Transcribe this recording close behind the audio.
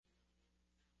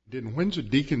Didn't. When's the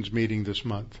deacons meeting this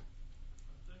month?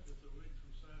 I think it's a week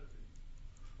from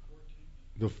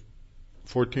Saturday,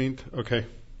 14th. The 14th? Okay.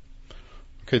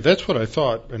 Okay, that's what I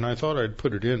thought, and I thought I'd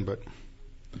put it in, but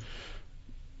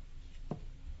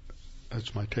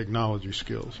that's my technology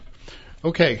skills.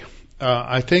 Okay,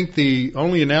 I think the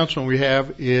only announcement we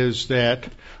have is that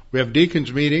we have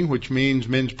deacons meeting, which means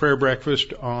men's prayer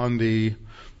breakfast on the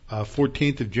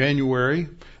 14th of January.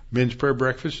 Men's prayer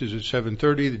breakfast is at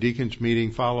 7:30. The deacons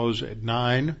meeting follows at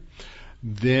 9.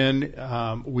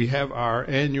 Then we have our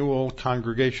annual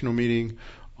congregational meeting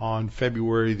on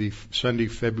Sunday,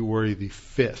 February the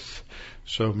 5th.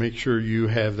 So make sure you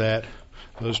have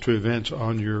those two events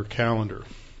on your calendar.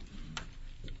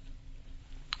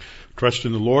 Trust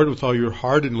in the Lord with all your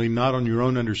heart and lean not on your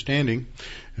own understanding.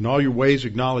 In all your ways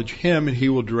acknowledge Him, and He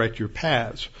will direct your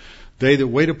paths. They that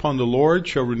wait upon the Lord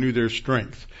shall renew their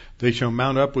strength. They shall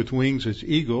mount up with wings as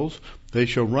eagles. They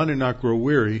shall run and not grow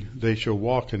weary. They shall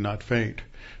walk and not faint.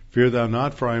 Fear thou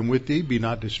not, for I am with thee. Be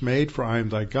not dismayed, for I am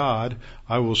thy God.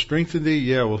 I will strengthen thee,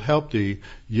 yea, I will help thee.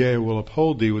 Yea, I will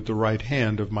uphold thee with the right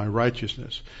hand of my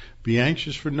righteousness. Be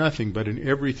anxious for nothing, but in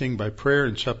everything by prayer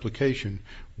and supplication,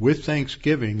 with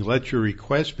thanksgiving, let your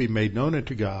requests be made known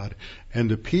unto God, and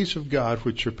the peace of God,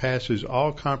 which surpasses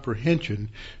all comprehension,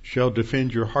 shall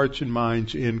defend your hearts and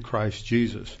minds in Christ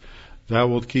Jesus. Thou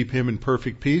wilt keep him in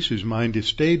perfect peace, whose mind is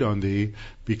stayed on thee,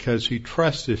 because he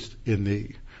trusteth in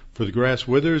thee. For the grass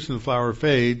withers and the flower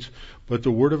fades, but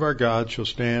the word of our God shall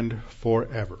stand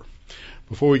forever.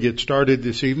 Before we get started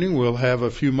this evening, we'll have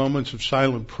a few moments of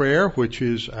silent prayer, which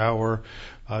is our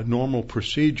normal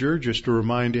procedure, just to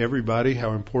remind everybody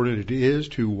how important it is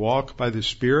to walk by the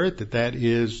Spirit, that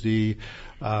is the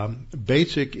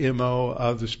basic MO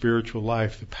of the spiritual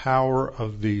life. The power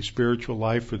of the spiritual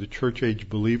life for the church age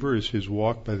believer is his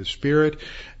walk by the Spirit,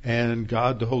 and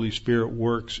God the Holy Spirit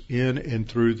works in and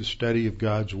through the study of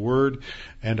God's Word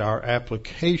and our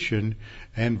application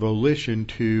and volition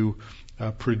to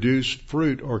produce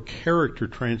fruit or character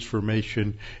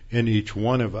transformation in each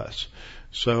one of us.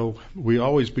 So we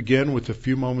always begin with a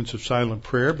few moments of silent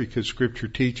prayer, because Scripture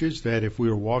teaches that if we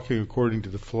are walking according to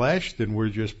the flesh, then we're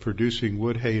just producing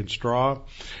wood, hay, and straw.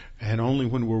 And only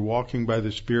when we're walking by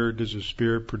the Spirit does the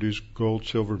Spirit produce gold,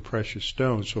 silver, and precious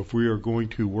stones. So if we are going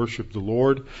to worship the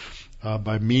Lord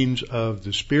by means of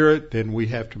the Spirit, then we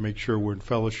have to make sure we're in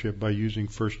fellowship by using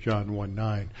 1 John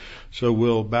 1:9. So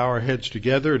we'll bow our heads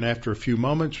together, and after a few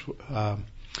moments, I'll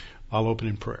open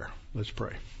in prayer. Let's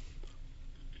pray.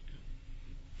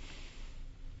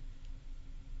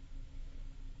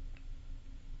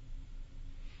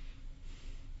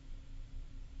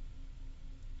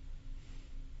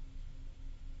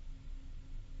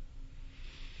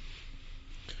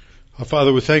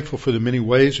 Father, we're thankful for the many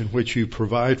ways in which you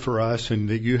provide for us and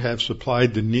that you have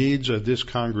supplied the needs of this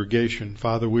congregation.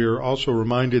 Father, we are also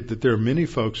reminded that there are many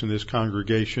folks in this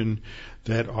congregation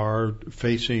that are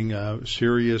facing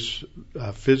serious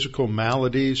physical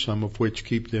maladies, some of which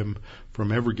keep them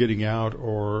from ever getting out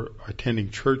or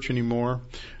attending church anymore.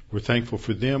 We're thankful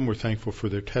for them. We're thankful for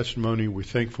their testimony. We're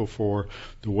thankful for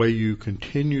the way you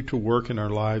continue to work in our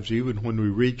lives, even when we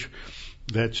reach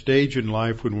that stage in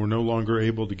life when we're no longer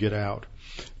able to get out.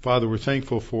 Father, we're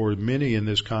thankful for many in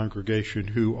this congregation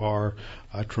who are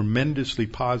tremendously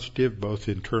positive, both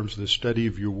in terms of the study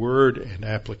of your word and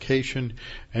application,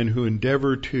 and who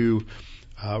endeavor to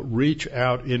reach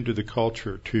out into the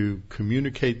culture to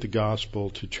communicate the gospel,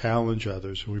 to challenge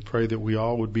others. And we pray that we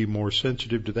all would be more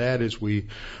sensitive to that as we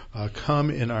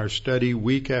come in our study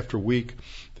week after week,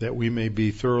 that we may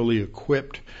be thoroughly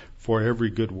equipped for every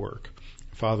good work.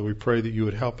 Father, we pray that you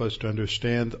would help us to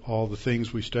understand all the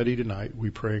things we study tonight.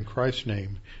 We pray in Christ's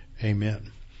name.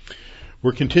 Amen.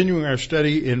 We're continuing our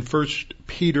study in 1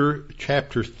 Peter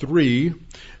chapter 3,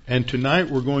 and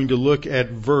tonight we're going to look at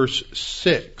verse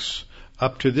 6.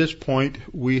 Up to this point,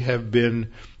 we have been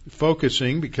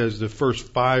focusing, because the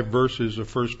first 5 verses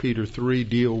of 1 Peter 3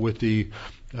 deal with the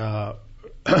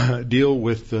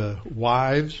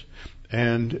wives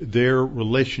and their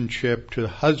relationship to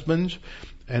husbands.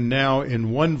 And now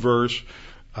in one verse,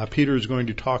 Peter is going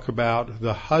to talk about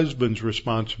the husband's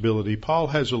responsibility. Paul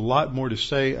has a lot more to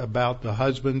say about the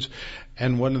husbands,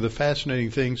 and one of the fascinating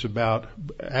things about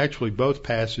actually both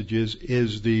passages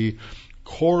is the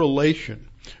correlation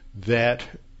that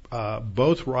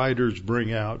both writers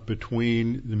bring out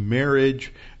between the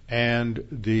marriage and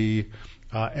the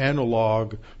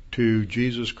analog to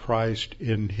Jesus Christ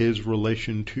in his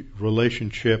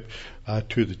relationship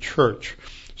to the church.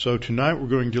 So tonight we're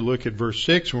going to look at verse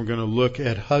 6, and we're going to look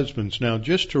at husbands. Now,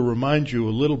 just to remind you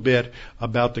a little bit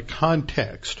about the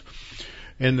context.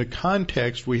 In the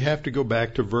context, we have to go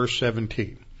back to verse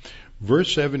 17.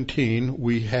 Verse 17,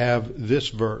 we have this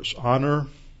verse: honor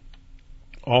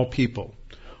all people,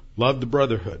 love the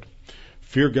brotherhood,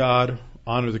 fear God,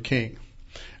 honor the king.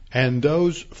 And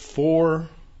those 4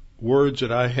 words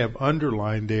that I have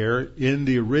underlined there in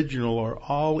the original are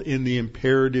all in the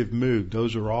imperative mood.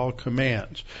 Those are all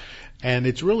commands. And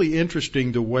it's really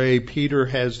interesting the way Peter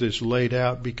has this laid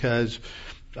out, because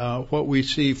what we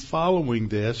see following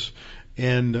this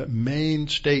in main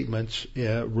statements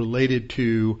related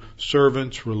to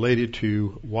servants, related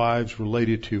to wives,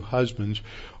 related to husbands,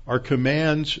 are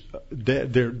commands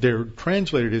that they're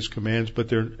translated as commands, but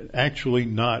they're actually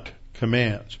not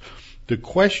commands. The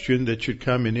question that should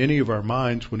come in any of our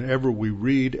minds whenever we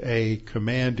read a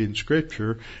command in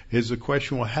Scripture is the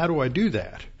question, well, how do I do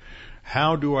that?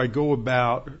 How do I go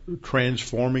about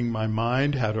transforming my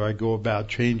mind? How do I go about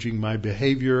changing my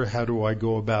behavior? How do I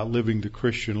go about living the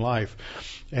Christian life?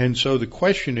 And so the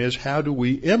question is, how do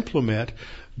we implement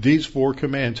these 4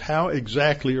 commands? How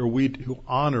exactly are we to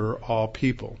honor all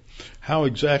people? How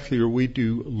exactly are we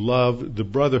to love the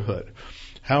brotherhood?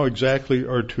 How exactly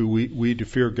are we to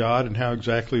fear God, and how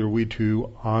exactly are we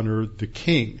to honor the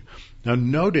king? Now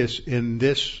notice in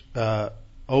this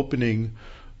opening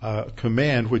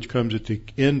command, which comes at the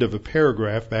end of a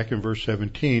paragraph, back in verse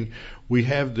 17, we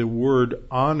have the word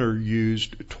honor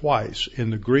used twice. In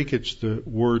the Greek, it's the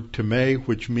word tome,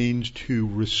 which means to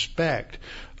respect,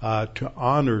 to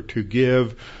honor, to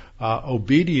give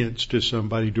obedience to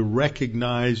somebody, to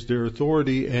recognize their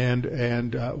authority,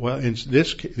 and well, in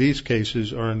these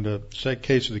cases, or in the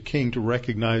case of the king, to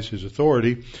recognize his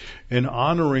authority, and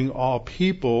honoring all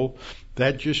people.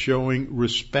 That just showing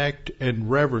respect and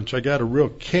reverence. I got a real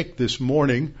kick this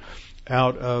morning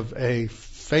out of a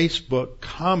Facebook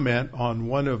comment on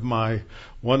one of my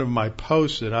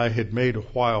posts that I had made a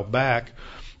while back,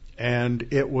 and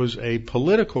it was a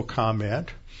political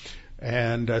comment.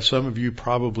 And some of you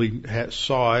probably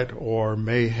saw it, or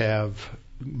may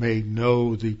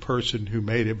know the person who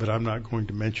made it, but I'm not going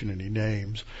to mention any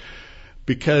names,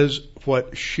 because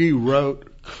what she wrote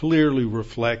clearly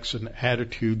reflects an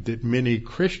attitude that many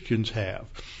Christians have.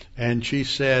 And she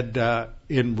said,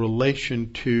 in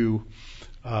relation to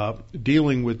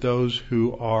dealing with those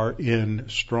who are in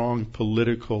strong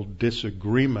political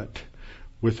disagreement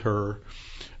with her,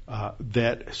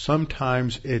 that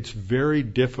sometimes it's very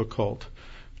difficult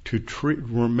to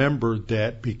remember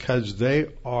that because they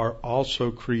are also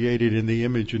created in the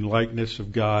image and likeness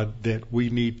of God, that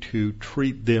we need to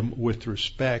treat them with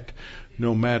respect,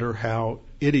 no matter how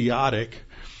idiotic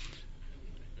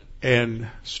and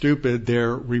stupid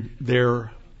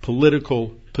their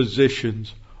political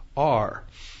positions are.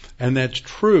 And that's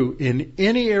true in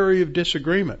any area of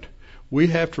disagreement. We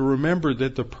have to remember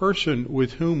that the person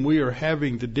with whom we are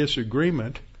having the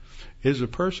disagreement is a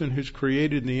person who's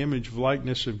created in the image of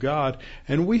likeness of God,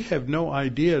 and we have no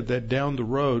idea that down the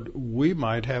road we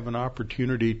might have an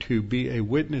opportunity to be a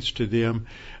witness to them,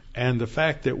 and the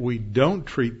fact that we don't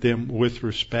treat them with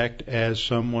respect as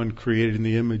someone created in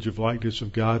the image of likeness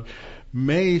of God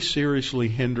may seriously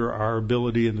hinder our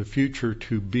ability in the future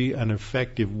to be an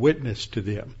effective witness to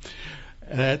them.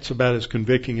 That's about as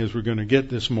convicting as we're going to get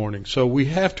this morning. So we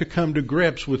have to come to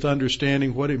grips with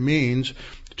understanding what it means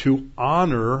to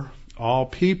honor all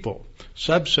people.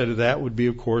 Subset of that would be,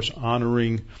 of course,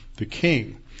 honoring the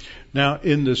king. Now,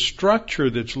 in the structure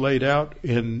that's laid out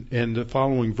in the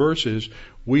following verses,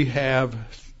 we have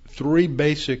 3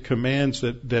 basic commands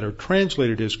that are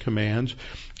translated as commands,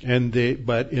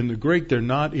 but in the Greek they're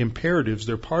not imperatives,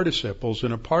 they're participles,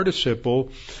 and a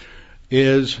participle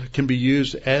can be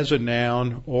used as a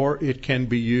noun, or it can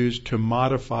be used to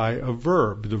modify a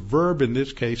verb. The verb in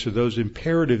this case are those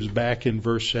imperatives back in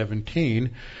verse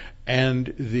 17,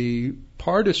 and the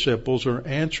participles are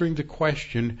answering the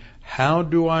question, how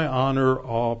do I honor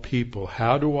all people?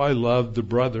 How do I love the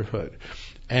brotherhood?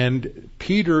 And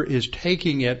Peter is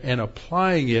taking it and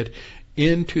applying it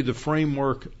into the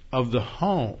framework of the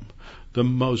home, the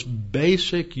most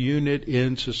basic unit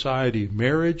in society,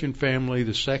 marriage and family,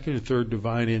 the second and third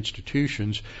divine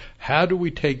institutions. How do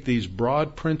we take these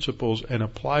broad principles and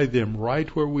apply them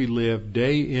right where we live,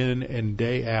 day in and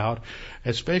day out,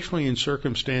 especially in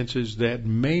circumstances that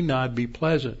may not be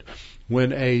pleasant?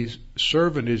 When a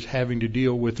servant is having to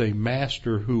deal with a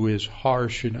master who is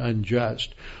harsh and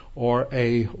unjust, or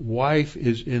a wife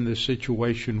is in the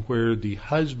situation where the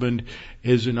husband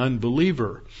is an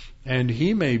unbeliever, and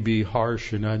he may be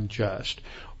harsh and unjust,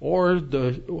 or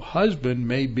the husband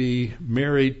may be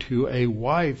married to a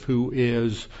wife who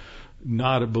is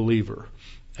not a believer,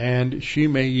 and she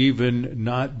may even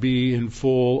not be in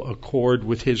full accord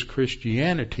with his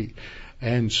Christianity.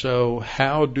 And so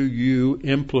how do you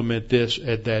implement this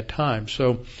at that time?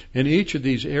 So in each of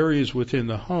these areas within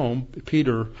the home,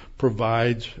 Peter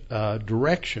provides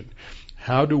direction.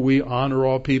 How do we honor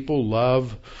all people,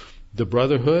 love the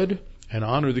brotherhood, and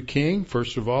honor the king?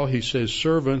 First of all, he says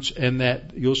servants, and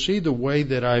that you'll see the way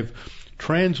that I've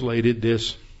translated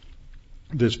this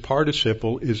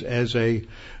participle is as a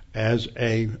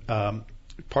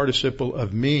participle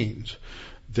of means,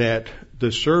 that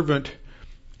the servant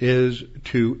is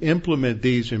to implement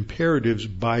these imperatives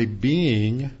by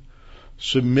being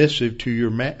submissive to your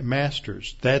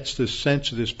masters. That's the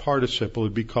sense of this participle.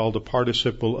 It'd be called a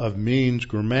participle of means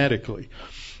grammatically.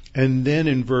 And then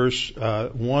in verse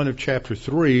 1 of chapter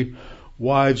 3,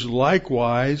 wives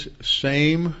likewise,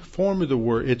 same form of the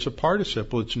word. It's a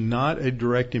participle. It's not a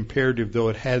direct imperative, though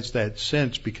it has that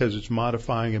sense because it's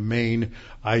modifying a main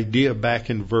idea back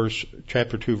in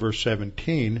chapter 2, verse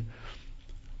 17.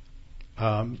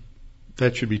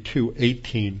 That should be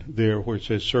 2:18 there, where it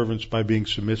says servants by being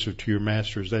submissive to your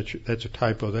masters. That's a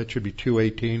typo. That should be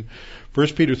 2:18.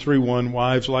 1 Peter 3:1,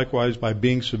 wives likewise by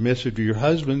being submissive to your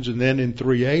husbands. And then in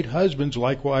 3:8, husbands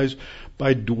likewise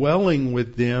by dwelling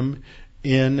with them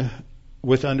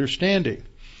with understanding.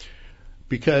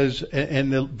 Because,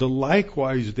 and the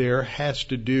likewise there has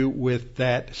to do with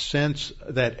that sense,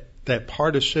 that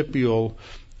participial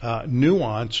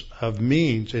nuance of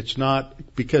means. It's not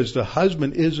because the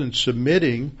husband isn't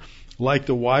submitting like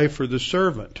the wife or the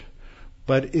servant,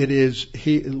 but it is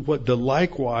what the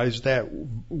likewise, that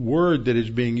word that is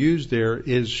being used there,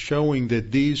 is showing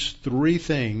that these three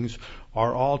things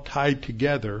are all tied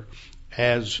together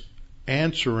as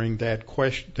answering that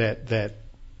question, that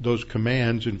those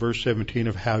commands in verse 17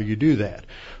 of how you do that.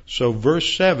 So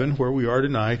verse 7, where we are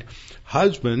tonight,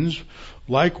 husbands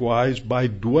likewise by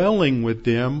dwelling with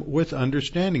them with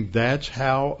understanding. That's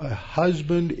how a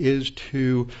husband is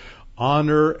to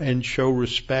honor and show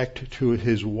respect to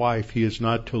his wife. He is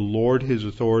not to lord his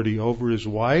authority over his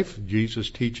wife. Jesus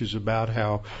teaches about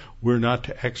how we're not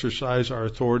to exercise our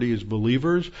authority as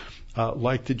believers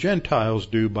like the Gentiles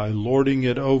do, by lording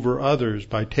it over others,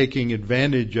 by taking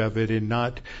advantage of it and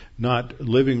not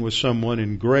living with someone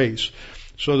in grace.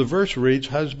 So the verse reads,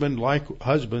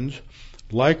 husbands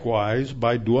likewise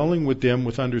by dwelling with them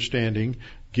with understanding,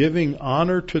 giving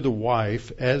honor to the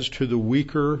wife as to the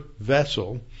weaker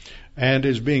vessel, and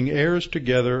as being heirs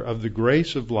together of the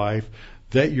grace of life,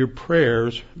 that your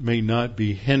prayers may not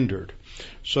be hindered.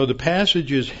 So the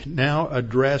passage is now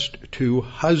addressed to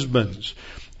husbands.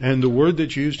 And the word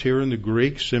that's used here in the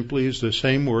Greek simply is the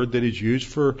same word that is used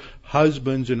for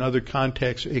husbands. In other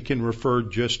contexts, it can refer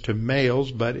just to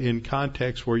males, but in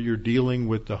contexts where you're dealing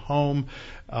with the home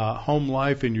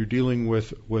life, and you're dealing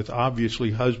with obviously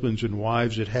husbands and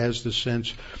wives, it has the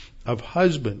sense of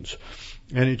husbands.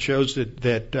 And it shows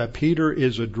that Peter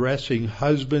is addressing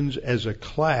husbands as a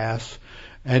class,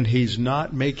 and he's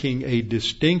not making a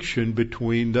distinction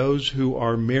between those who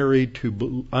are married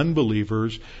to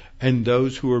unbelievers and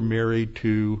those who are married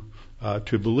to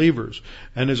believers.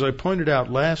 And as I pointed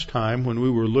out last time when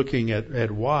we were looking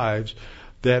at wives,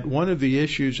 that one of the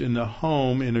issues in the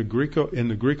home in the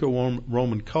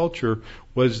Greco-Roman culture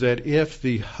was that if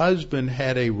the husband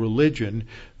had a religion,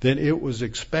 then it was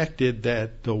expected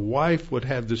that the wife would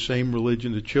have the same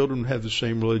religion, the children would have the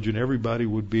same religion, everybody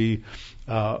would be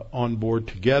on board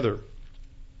together.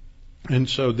 And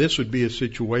so this would be a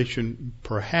situation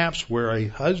perhaps where a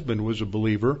husband was a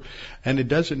believer, and it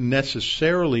doesn't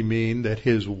necessarily mean that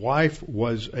his wife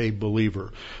was a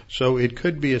believer. So it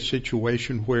could be a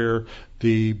situation where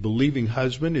the believing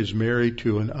husband is married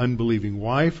to an unbelieving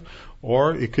wife,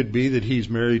 or it could be that he's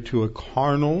married to a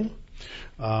carnal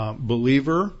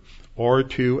believer, or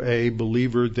to a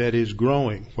believer that is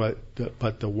growing.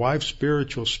 But the wife's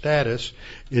spiritual status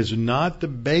is not the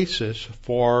basis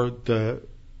for the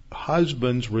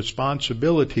husband's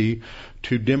responsibility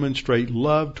to demonstrate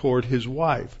love toward his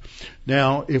wife.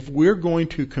 Now, if we're going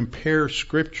to compare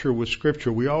Scripture with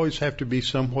Scripture, we always have to be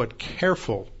somewhat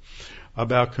careful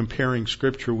about comparing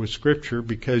Scripture with Scripture,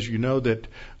 because you know that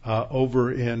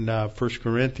over in 1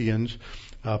 Corinthians,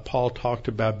 Paul talked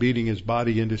about beating his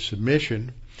body into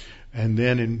submission, and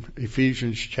then in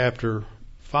Ephesians chapter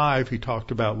 5, he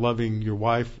talked about loving your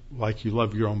wife like you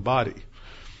love your own body.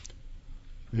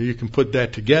 You can put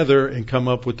that together and come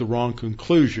up with the wrong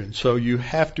conclusion. So you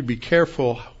have to be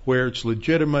careful where it's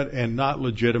legitimate and not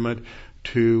legitimate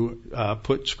to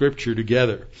put Scripture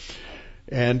together.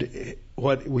 And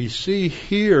what we see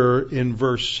here in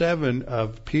verse 7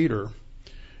 of Peter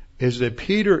is that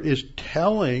Peter is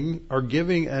telling or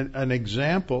giving an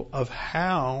example of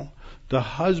how the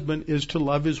husband is to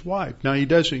love his wife. Now, he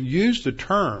doesn't use the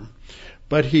term,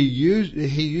 But he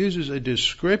uses a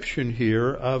description here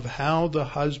of how the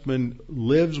husband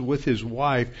lives with his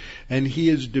wife, and he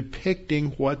is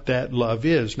depicting what that love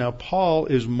is. Now, Paul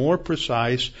is more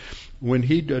precise when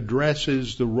he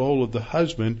addresses the role of the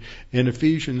husband in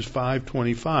Ephesians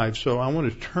 5:25. So I want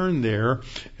to turn there,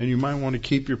 and you might want to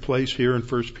keep your place here in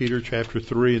 1 Peter chapter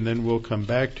 3, and then we'll come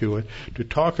back to it to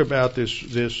talk about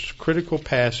this critical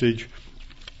passage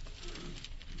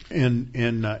in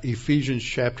Ephesians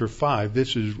chapter 5.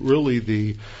 This is really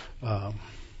the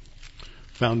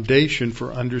foundation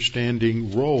for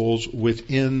understanding roles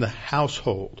within the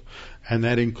household, and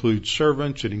that includes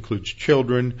servants, it includes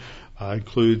children,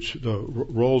 includes the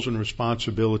roles and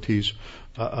responsibilities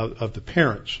of the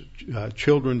parents.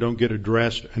 Children don't get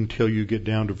addressed until you get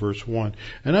down to verse 1.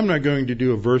 And I'm not going to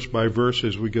do a verse by verse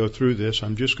as we go through this.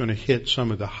 I'm just going to hit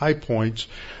some of the high points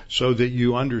so that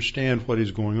you understand what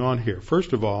is going on here.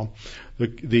 First of all,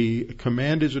 the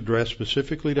command is addressed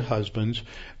specifically to husbands,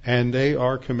 and they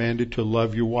are commanded to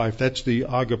love your wife. That's the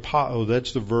agapao,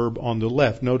 that's the verb on the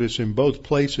left. Notice in both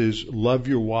places, love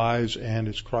your wives, and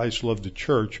as Christ loved the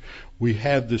church, we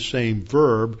have the same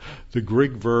verb, the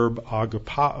Greek verb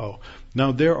agapao.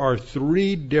 Now, there are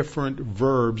three different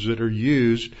verbs that are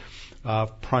used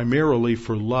primarily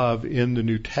for love in the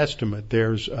New Testament.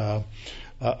 There's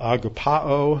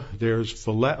agapao, there's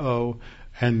phileo,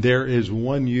 and there is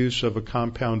one use of a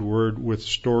compound word with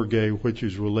storge, which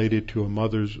is related to a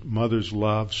mother's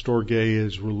love. Storge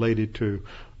is related to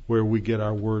where we get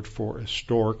our word for a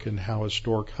stork and how a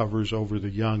stork hovers over the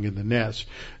young in the nest.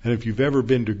 And if you've ever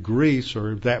been to Greece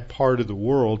or that part of the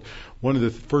world, one of the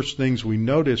first things we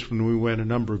noticed when we went a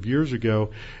number of years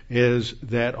ago is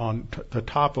that on the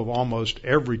top of almost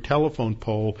every telephone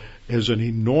pole is an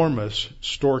enormous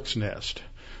stork's nest.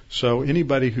 So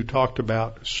anybody who talked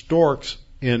about storks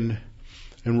in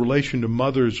relation to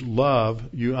mother's love,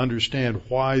 you understand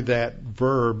why that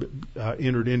verb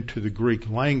entered into the Greek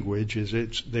language.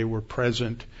 They were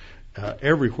present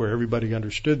everywhere. Everybody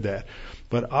understood that.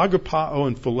 But agapao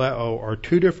and phileo are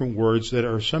two different words that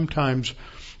are sometimes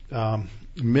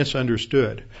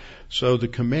misunderstood. So the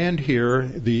command here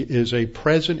is a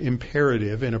present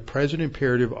imperative, and a present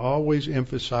imperative always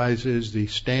emphasizes the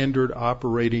standard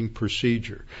operating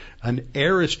procedure. An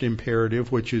aorist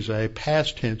imperative, which is a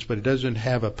past tense, but it doesn't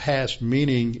have a past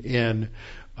meaning in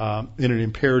an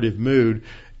imperative mood,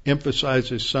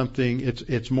 emphasizes something.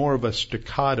 It's more of a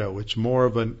staccato. It's more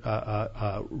of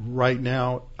a right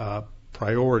now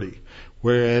priority.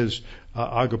 Whereas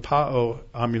a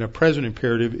present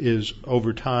imperative is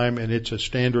over time, and it's a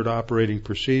standard operating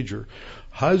procedure.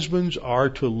 Husbands are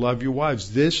to love your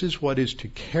wives. This is what is to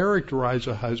characterize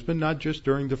a husband, not just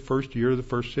during the first year, the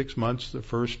first 6 months, the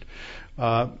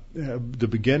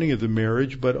beginning of the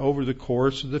marriage, but over the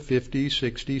course of the 50,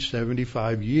 60,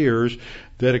 75 years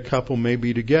that a couple may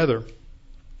be together.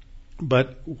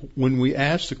 But when we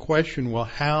ask the question, well,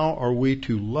 how are we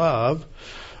to love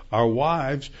our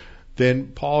wives? Then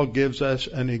Paul gives us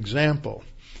an example.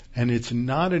 And it's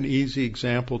not an easy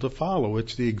example to follow.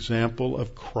 It's the example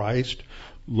of Christ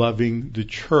loving the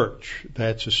church.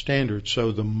 That's a standard.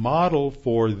 So the model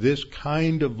for this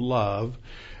kind of love,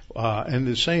 and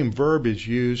the same verb is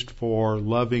used for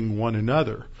loving one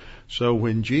another. So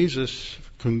when Jesus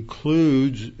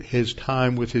concludes his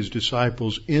time with his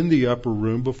disciples in the upper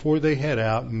room before they head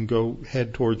out and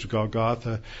head towards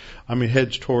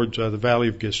heads towards the Valley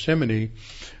of Gethsemane,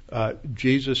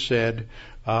 Jesus said,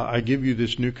 I give you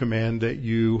this new command that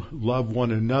you love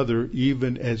one another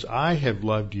even as I have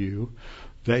loved you,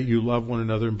 that you love one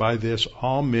another, and by this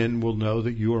all men will know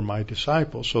that you are my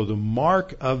disciples. So the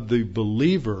mark of the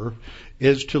believer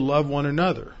is to love one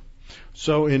another.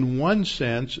 So in one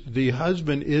sense, the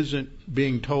husband isn't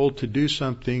being told to do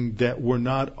something that we're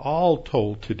not all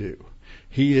told to do.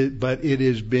 But it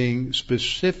is being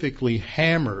specifically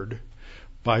hammered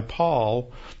by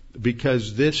Paul,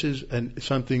 because this is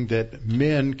something that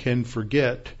men can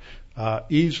forget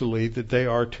easily, that they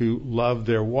are to love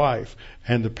their wife.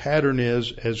 And the pattern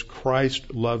is as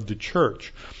Christ loved the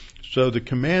church. So the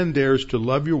command there is to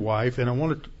love your wife. And I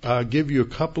want to give you a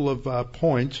couple of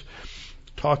points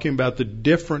talking about the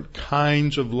different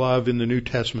kinds of love in the New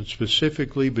Testament,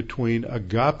 specifically between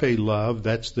agape love,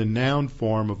 that's the noun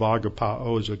form of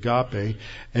agapao is agape,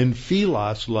 and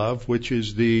philos love, which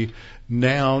is the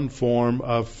noun form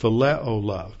of phileo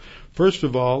love. First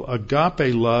of all,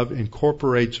 agape love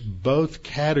incorporates both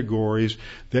categories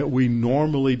that we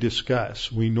normally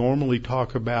discuss. We normally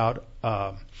talk about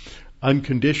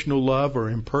unconditional love or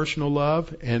impersonal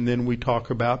love, and then we talk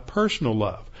about personal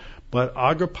love. But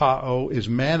agapao is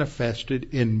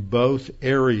manifested in both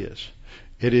areas.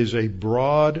 It is a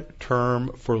broad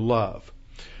term for love.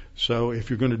 So if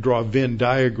you're going to draw a Venn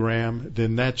diagram,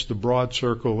 then that's the broad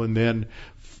circle, and then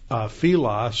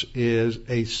philos is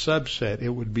a subset. It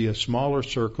would be a smaller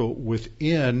circle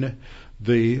within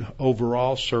the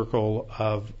overall circle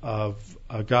of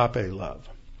agape love.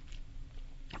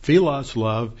 Philos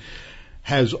love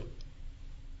has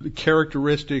the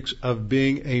characteristics of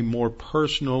being a more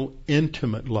personal,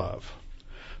 intimate love.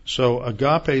 So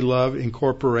agape love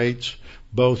incorporates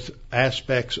both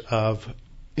aspects of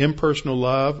impersonal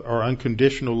love or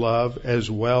unconditional love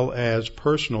as well as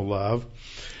personal love.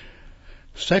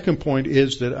 Second point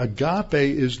is that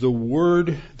agape is the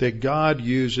word that God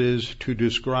uses to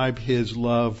describe His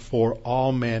love for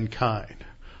all mankind.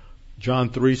 John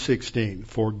 3:16,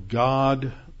 for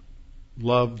God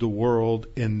loved the world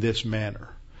in this manner.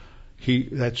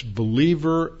 That's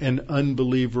believer and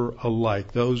unbeliever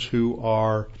alike, those who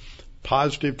are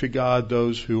positive to God,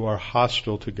 those who are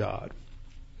hostile to God.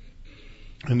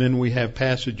 And then we have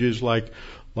passages like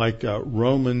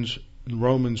Romans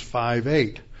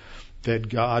 5:8, that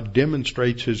God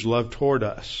demonstrates His love toward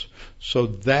us. So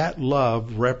that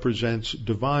love represents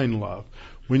divine love.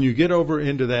 When you get over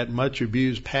into that much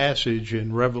abused passage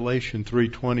in Revelation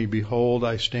 3:20, behold,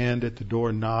 I stand at the door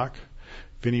and knock.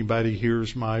 If anybody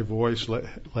hears my voice,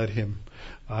 let him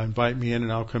invite me in,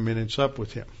 and I'll come in and sup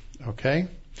with him. Okay?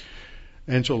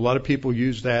 And so a lot of people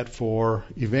use that for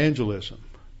evangelism.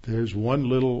 There's one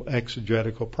little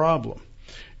exegetical problem.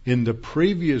 In the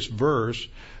previous verse,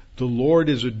 the Lord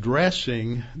is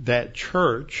addressing that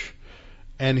church,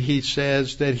 and He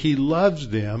says that He loves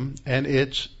them, and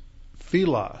it's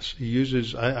philos. He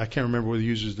uses, I can't remember whether He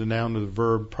uses the noun or the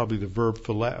verb, probably the verb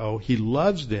phileo. He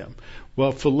loves them.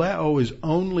 Well, phileo is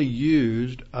only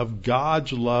used of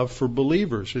God's love for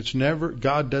believers.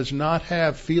 God does not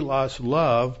have philos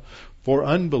love for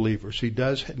unbelievers. He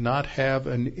does not have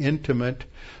an intimate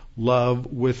love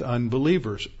with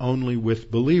unbelievers, only with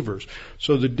believers.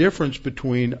 So the difference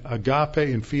between agape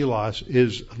and philos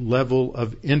is level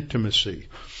of intimacy.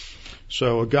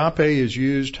 So agape is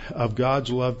used of God's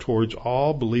love towards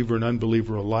all, believer and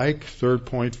unbeliever alike. Third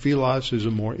point, philos is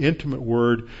a more intimate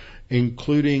word,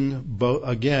 including both.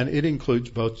 Again, it includes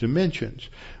both dimensions,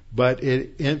 but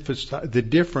the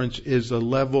difference is the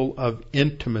level of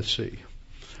intimacy.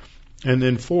 And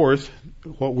then fourth,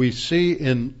 what we see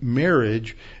in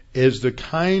marriage is the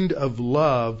kind of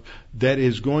love that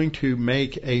is going to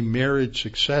make a marriage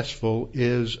successful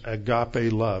is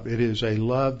agape love. It is a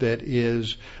love that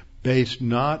is based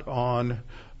not on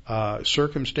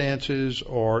circumstances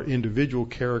or individual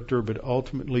character, but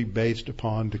ultimately based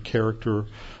upon the character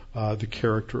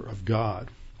of God.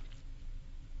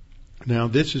 Now,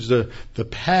 this is the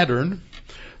pattern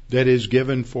that is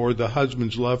given for the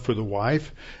husband's love for the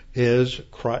wife is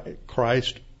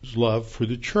Christ's love for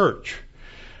the church.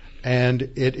 And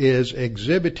it is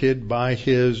exhibited by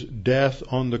His death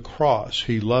on the cross.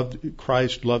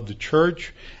 Christ loved the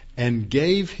church and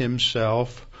gave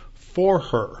Himself for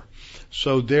her.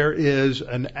 So there is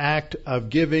an act of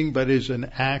giving, but is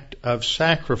an act of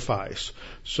sacrifice.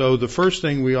 So the first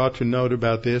thing we ought to note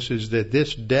about this is that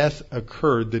this death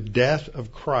occurred, the death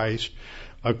of Christ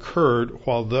occurred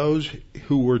while those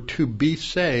who were to be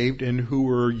saved and who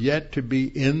were yet to be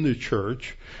in the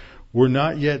church were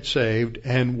not yet saved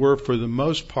and were for the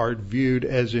most part viewed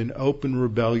as in open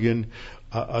rebellion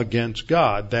against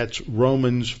God. That's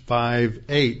Romans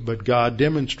 5:8. But God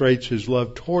demonstrates His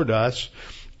love toward us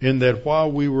in that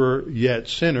while we were yet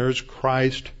sinners,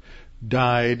 Christ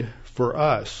died for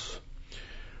us.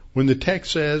 When the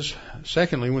text says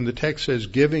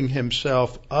giving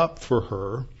Himself up for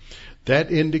her,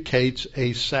 that indicates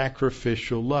a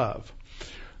sacrificial love.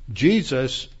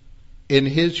 Jesus, in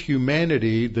His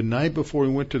humanity, the night before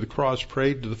He went to the cross,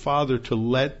 prayed to the Father to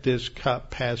let this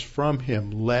cup pass from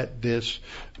Him, let this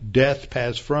death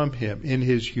pass from Him. In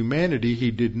His humanity, He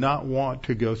did not want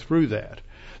to go through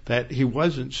that He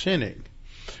wasn't sinning.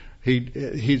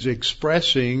 He's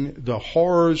expressing the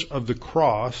horrors of the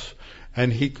cross,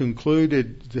 and He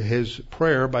concluded His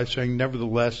prayer by saying,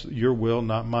 nevertheless, your will,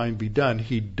 not mine, be done.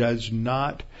 He does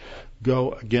not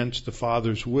go against the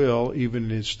Father's will, even in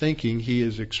His thinking. He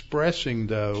is expressing,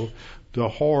 though, the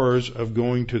horrors of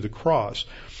going to the cross.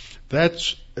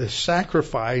 That's a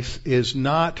sacrifice is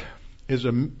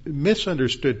a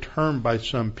misunderstood term by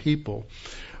some people.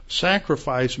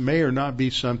 Sacrifice may or not be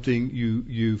something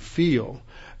you feel.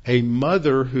 A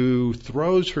mother who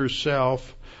throws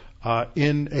herself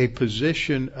in a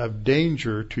position of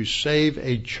danger to save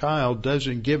a child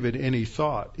doesn't give it any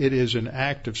thought. It is an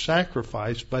act of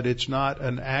sacrifice, but it's not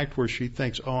an act where she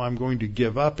thinks, I'm going to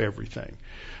give up everything.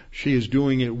 She is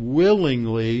doing it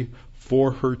willingly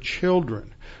for her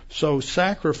children. So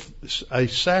a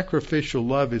sacrificial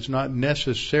love is not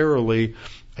necessarily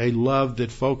a love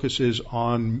that focuses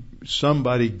on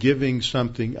somebody giving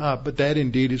something up, but that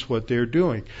indeed is what they're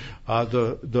doing.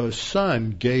 The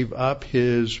Son gave up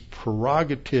his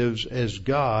prerogatives as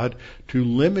God to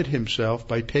limit himself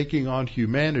by taking on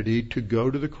humanity to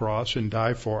go to the cross and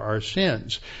die for our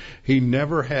sins. He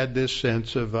never had this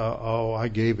sense of, I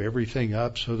gave everything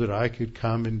up so that I could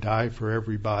come and die for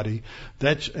everybody.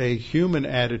 That's a human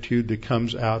attitude that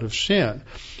comes out of sin.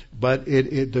 But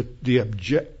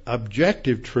the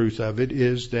objective truth of it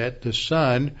is that the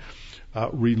Son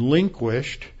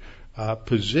relinquished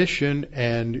position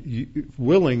and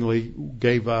willingly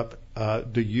gave up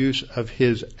the use of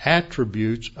his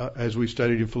attributes, as we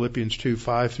studied in Philippians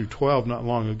 2:5-12 not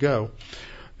long ago.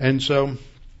 And so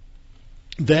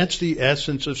that's the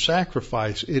essence of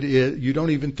sacrifice. It is, you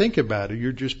don't even think about it.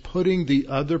 You're just putting the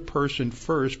other person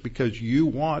first because you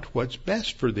want what's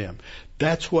best for them.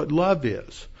 That's what love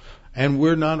is. And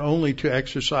we're not only to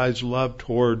exercise love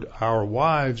toward our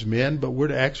wives, men, but we're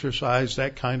to exercise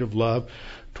that kind of love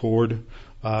toward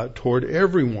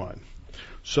everyone.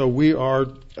 So we are,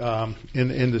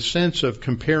 in the sense of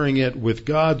comparing it with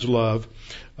God's love,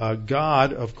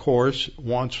 God, of course,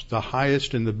 wants the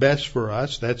highest and the best for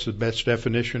us. That's the best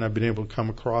definition I've been able to come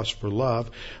across for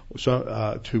love.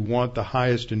 So, to want the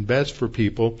highest and best for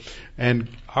people. And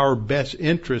our best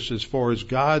interests, as far as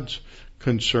God's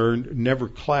concerned, never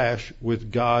clash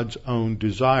with God's own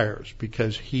desires,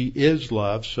 because he is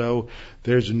love. So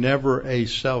there's never a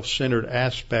self-centered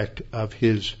aspect of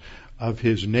his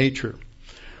nature.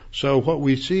 So what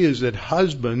we see is that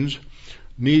husbands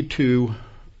need to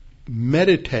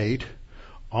meditate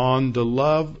on the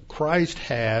love Christ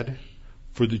had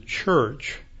for the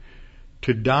church,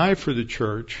 to die for the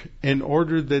church, in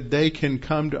order that they can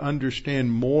come to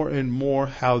understand more and more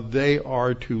how they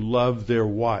are to love their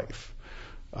wife.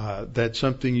 That's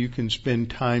something you can spend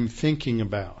time thinking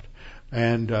about,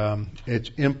 and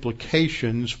its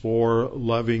implications for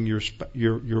loving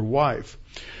your wife.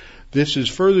 This is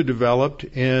further developed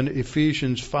in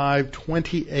Ephesians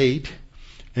 5:28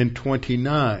 and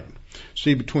 29.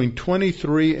 See, between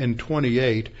 23 and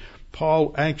 28,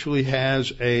 Paul actually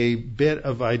has a bit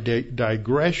of a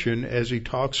digression as he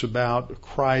talks about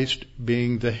Christ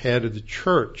being the head of the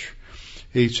church.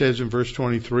 He says in verse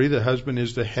 23, the husband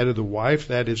is the head of the wife.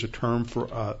 That is a term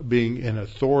for being in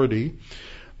authority.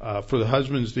 For the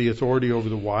husband is the authority over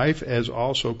the wife, as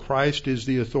also Christ is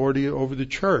the authority over the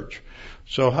church.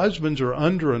 So husbands are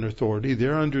under an authority.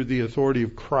 They're under the authority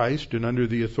of Christ and under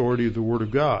the authority of the Word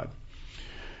of God.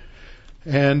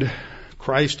 And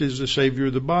Christ is the Savior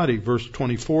of the body. Verse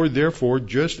 24, therefore,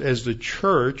 just as the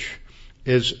church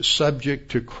is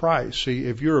subject to Christ. See,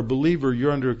 if you're a believer,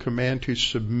 you're under a command to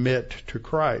submit to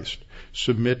Christ,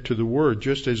 submit to the Word,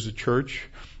 just as the church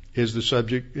is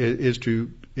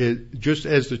just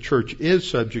as the church is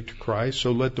subject to Christ,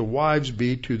 so let the wives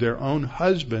be to their own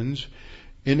husbands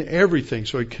in everything.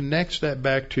 So it connects that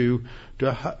back to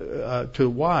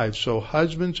wives. So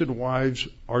husbands and wives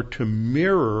are to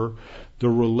mirror the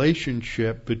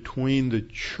relationship between the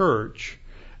church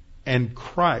and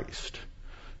Christ.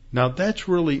 Now that's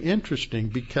really interesting,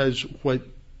 because what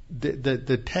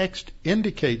the text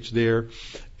indicates there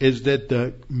is that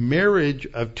the marriage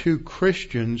of two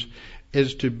Christians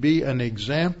is to be an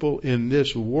example in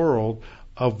this world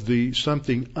of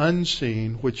something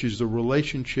unseen, which is the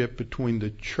relationship between the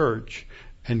church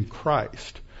and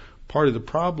Christ. Part of the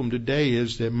problem today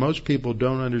is that most people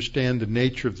don't understand the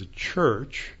nature of the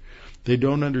church. They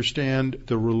don't understand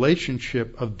the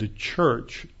relationship of the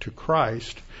church to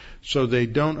Christ. So they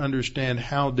don't understand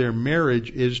how their marriage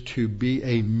is to be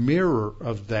a mirror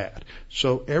of that.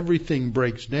 So everything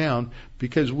breaks down,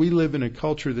 because we live in a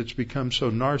culture that's become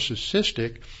so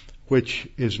narcissistic, which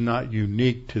is not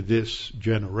unique to this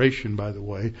generation, by the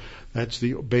way. That's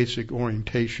the basic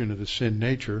orientation of the sin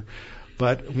nature.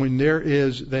 But when there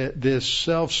is this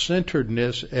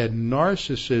self-centeredness and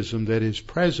narcissism that is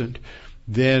present,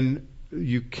 then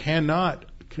you cannot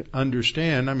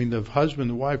understand. I mean, the husband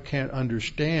and the wife can't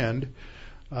understand,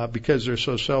 because they're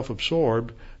so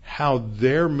self-absorbed, how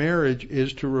their marriage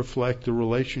is to reflect the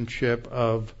relationship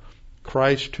of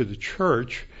Christ to the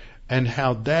church, and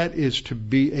how that is to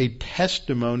be a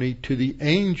testimony to the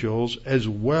angels as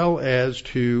well as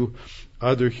to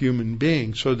other human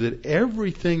beings, so that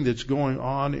everything that's going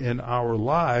on in our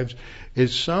lives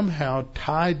is somehow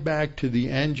tied back to the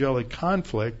angelic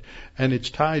conflict, and it's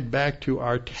tied back to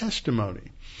our testimony.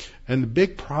 And the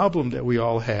big problem that we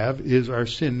all have is our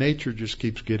sin nature just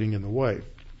keeps getting in the way.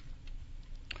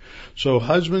 So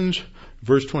husbands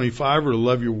Verse 25, or to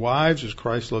love your wives as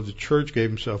Christ loved the church, gave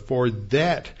himself for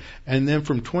that. And then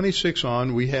from 26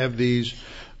 on, we have these,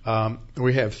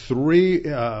 we have three,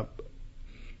 I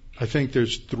think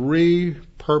there's three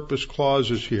purpose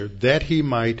clauses here. That he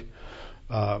might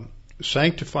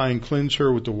sanctify and cleanse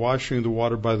her with the washing of the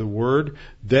water by the word,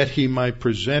 that he might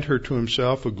present her to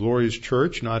himself a glorious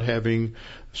church, not having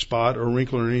spot or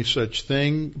wrinkle or any such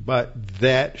thing, but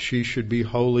that she should be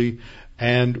holy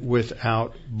and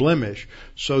without blemish.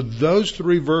 So those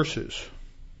two verses,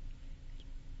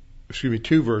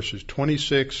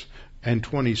 26 and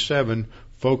 27,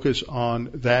 focus on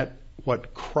that,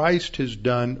 what Christ has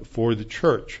done for the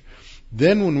church.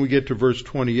 Then when we get to verse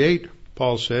 28,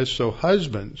 Paul says, so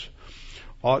husbands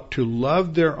ought to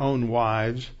love their own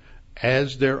wives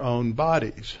as their own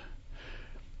bodies.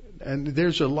 And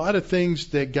there's a lot of things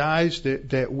that guys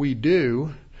that we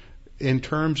do in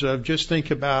terms of, just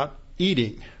think about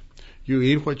eating. You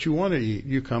eat what you want to eat.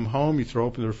 You come home, you throw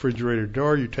open the refrigerator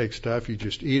door, you take stuff, you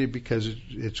just eat it because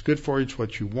it's good for you, it's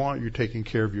what you want, you're taking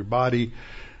care of your body.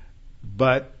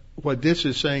 But what this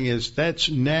is saying is that's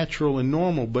natural and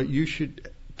normal, but you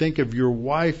should think of your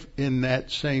wife in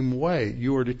that same way.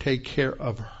 You are to take care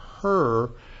of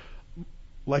her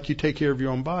like you take care of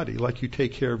your own body, like you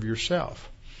take care of yourself.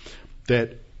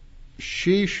 That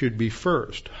she should be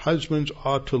first. Husbands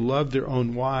ought to love their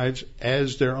own wives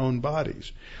as their own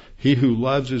bodies. He who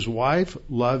loves his wife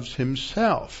loves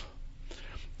himself.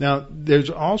 Now, there's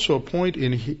also a point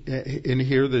in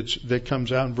here that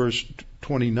comes out in verse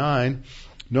 29.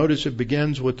 Notice it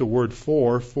begins with the word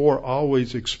for. For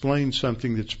always explains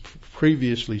something that's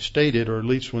previously stated, or at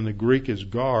least when the Greek is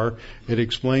gar, it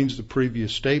explains the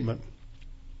previous statement.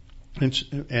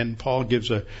 And Paul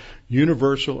gives a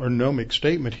universal or gnomic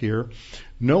statement here.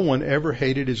 No one ever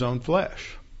hated his own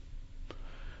flesh.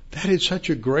 That is such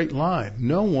a great line.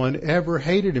 No one ever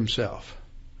hated himself.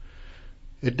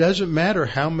 It doesn't matter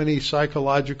how many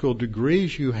psychological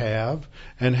degrees you have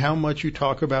and how much you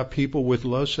talk about people with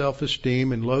low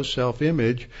self-esteem and low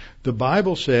self-image. The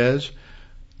Bible says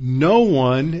no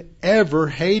one ever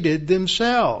hated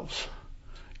themselves.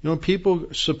 You know,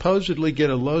 people supposedly get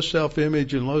a low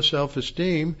self-image and low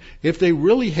self-esteem. If they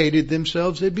really hated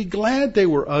themselves, they'd be glad they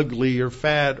were ugly or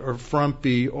fat or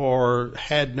frumpy or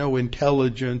had no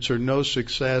intelligence or no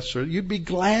success, or you'd be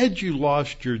glad you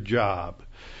lost your job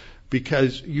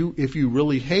because if you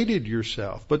really hated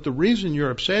yourself. But the reason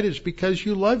you're upset is because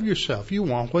you love yourself. You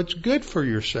want what's good for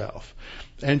yourself.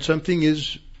 And something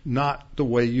is not the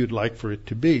way you'd like for it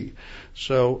to be.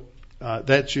 So,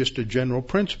 that's just a general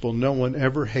principle. No one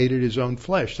ever hated his own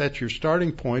flesh. That's your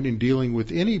starting point in dealing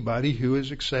with anybody who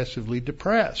is excessively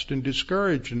depressed and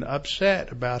discouraged and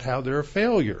upset about how they're a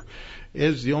failure.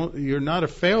 You're not a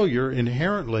failure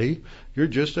inherently. You're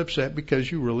just upset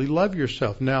because you really love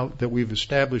yourself. Now that we've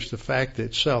established the fact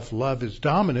that self-love is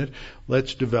dominant,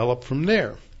 let's develop from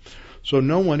there. So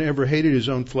no one ever hated his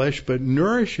own flesh, but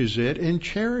nourishes it and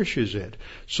cherishes it.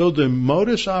 So the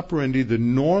modus operandi, the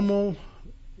normal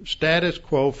status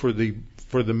quo for the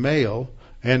male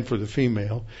and for the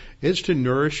female is to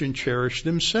nourish and cherish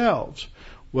themselves.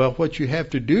 Well, what you have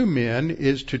to do, men,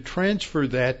 is to transfer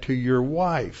that to your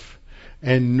wife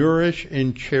and nourish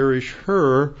and cherish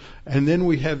her, and then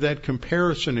we have that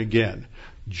comparison again,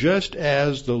 just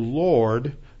as the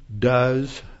Lord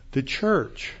does the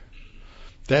church.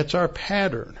 That's our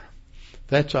pattern.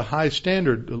 That's a high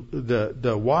standard.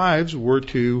 The wives were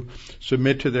to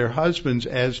submit to their husbands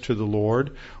as to the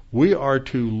Lord. We are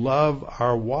to love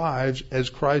our wives as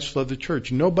Christ loved the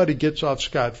church. Nobody gets off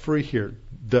scot-free here.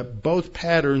 Both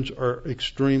patterns are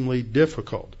extremely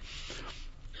difficult.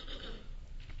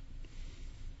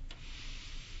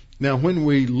 Now, when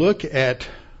we look at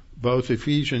both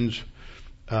Ephesians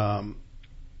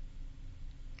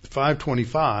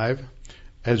 5:25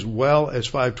 as well as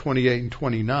 5:28 and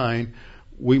 29,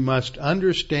 we must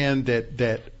understand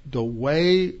that the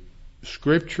way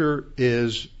Scripture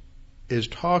is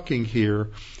talking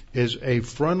here is a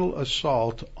frontal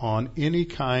assault on any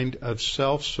kind of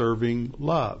self-serving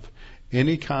love,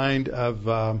 any kind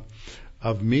of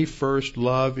me first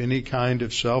love, any kind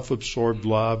of self-absorbed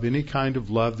love, any kind of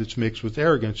love that's mixed with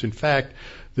arrogance. In fact,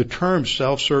 the term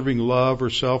self-serving love or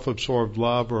self-absorbed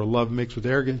love or love mixed with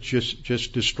arrogance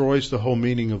just destroys the whole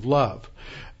meaning of love.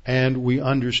 And we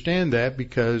understand that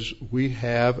because we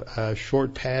have a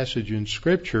short passage in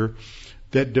Scripture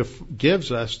that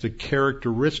gives us the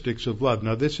characteristics of love.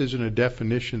 Now, this isn't a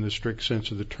definition in the strict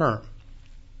sense of the term.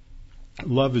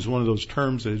 Love is one of those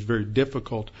terms that is very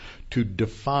difficult to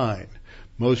define.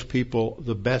 most people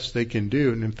the best they can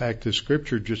do. And in fact, the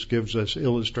scripture just gives us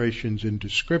illustrations and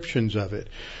descriptions of it,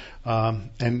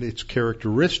 and its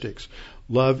characteristics.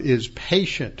 Love is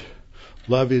patient.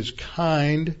 Love is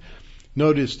kind.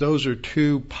 Notice those are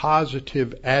two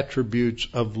positive attributes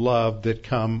of love that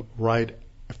come right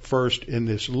first in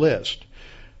this list.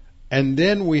 And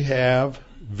then we have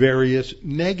various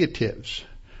negatives.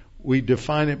 We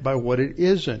define it by what it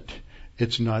isn't.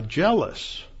 It's not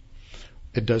jealous.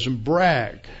 It doesn't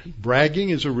brag. Bragging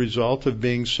is a result of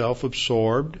being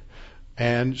self-absorbed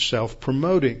and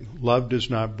self-promoting. Love does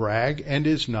not brag and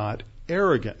is not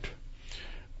arrogant.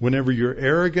 Whenever you're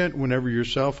arrogant, whenever you're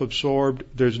self-absorbed,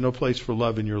 there's no place for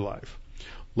love in your life.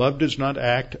 Love does not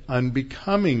act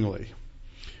unbecomingly.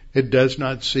 It does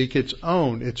not seek its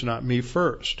own. It's not me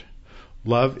first.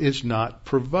 Love is not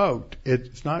provoked.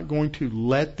 It's not going to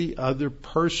let the other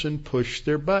person push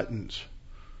their buttons.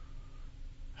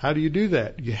 How do you do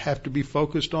that? You have to be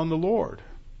focused on the Lord.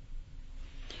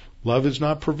 Love is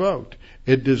not provoked.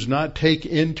 It does not take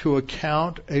into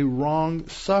account a wrong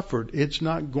suffered. It's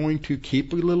not going to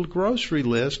keep a little grocery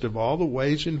list of all the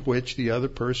ways in which the other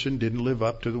person didn't live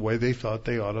up to the way they thought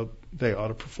they ought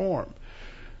to perform.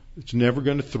 It's never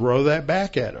going to throw that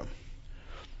back at them.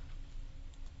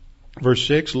 Verse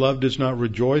 6, love does not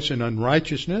rejoice in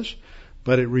unrighteousness,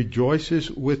 but it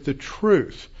rejoices with the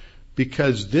truth,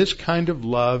 because this kind of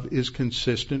love is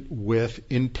consistent with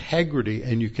integrity,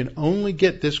 and you can only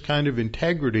get this kind of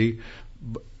integrity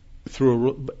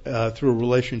through a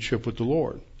relationship with the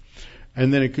Lord.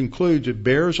 And then it concludes, it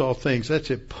bears all things. That's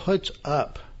it puts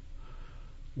up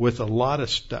with a lot of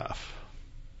stuff.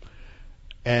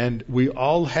 And we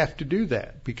all have to do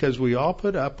that, because we all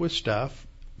put up with stuff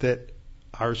that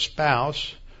our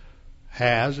spouse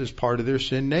has as part of their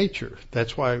sin nature.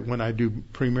 That's why when I do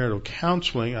premarital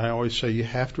counseling, I always say you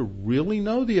have to really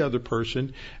know the other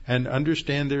person and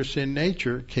understand their sin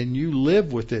nature. Can you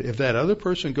live with it? If that other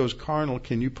person goes carnal,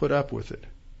 can you put up with it?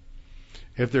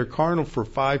 If they're carnal for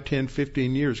 5, 10,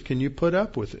 15 years, can you put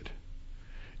up with it?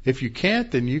 If you can't,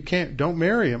 then don't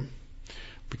marry them,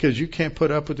 because you can't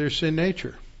put up with their sin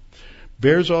nature.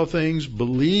 Bears all things,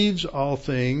 believes all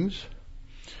things,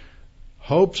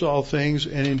 hopes all things,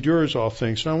 and endures all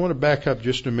things. So I want to back up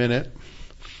just a minute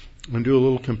and do a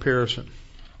little comparison.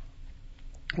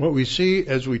 What we see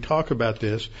as we talk about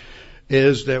this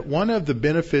is that one of the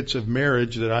benefits of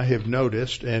marriage that I have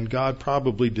noticed, and God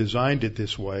probably designed it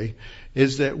this way,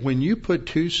 is that when you put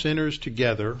two sinners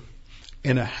together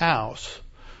in a house,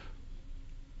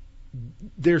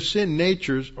 their sin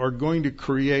natures are going to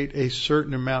create a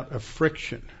certain amount of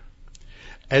friction.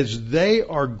 As they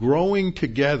are growing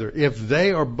together, if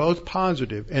they are both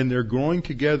positive and they're growing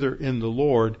together in the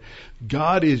Lord,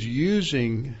 God is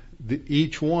using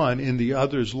each one in the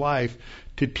other's life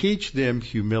to teach them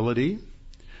humility,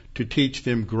 to teach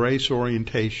them grace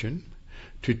orientation,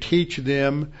 to teach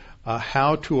them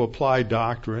how to apply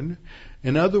doctrine.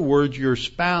 In other words, your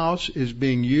spouse is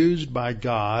being used by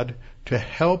God to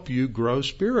help you grow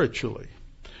spiritually.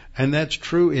 And that's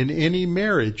true in any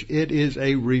marriage. It is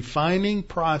a refining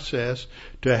process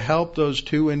to help those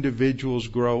two individuals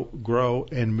grow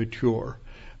and mature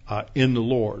in the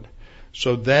Lord.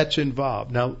 So that's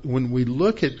involved. Now, when we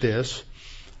look at this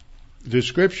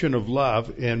description of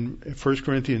love in 1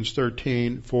 Corinthians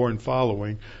 13, 4 and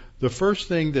following, the first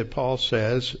thing that Paul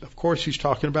says, of course, he's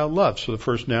talking about love. So the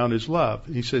first noun is love.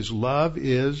 He says love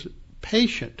is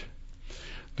patient.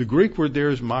 The Greek word there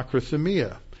is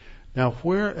makrothemia. Now,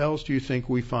 where else do you think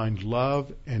we find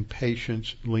love and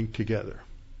patience linked together?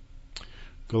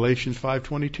 Galatians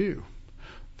 5:22.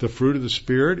 The fruit of the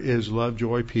Spirit is love,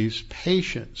 joy, peace,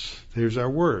 patience. There's our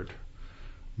word.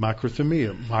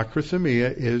 Makrothemia.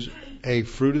 Makrothemia is a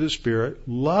fruit of the Spirit.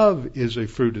 Love is a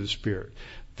fruit of the Spirit.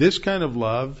 This kind of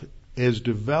love is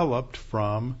developed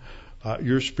from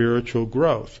your spiritual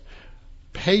growth.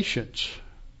 Patience,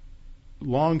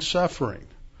 long-suffering,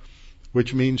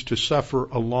 which means to suffer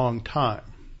a long time.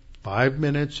 5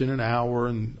 minutes in an hour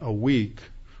and a week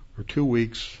or 2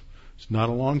 weeks is not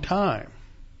a long time.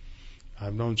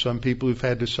 I've known some people who've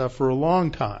had to suffer a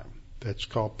long time. That's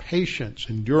called patience,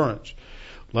 endurance.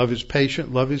 Love is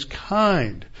patient. Love is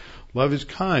kind. Love is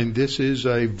kind. This is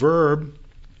a verb,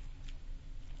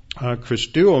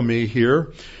 Christouomi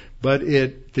here, but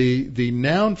the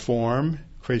noun form,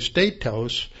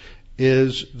 Christetos,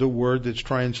 is the word that's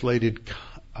translated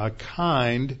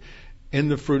kind in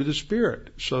the fruit of the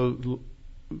Spirit. So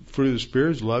fruit of the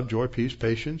Spirit is love, joy, peace,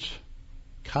 patience,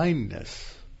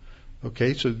 kindness.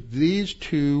 Okay, so these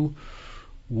two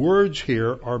words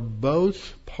here are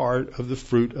both part of the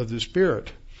fruit of the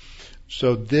Spirit.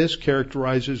 So this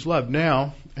characterizes love.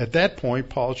 Now, at that point,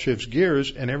 Paul shifts gears,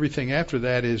 and everything after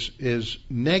that is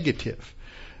negative.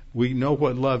 We know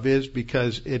what love is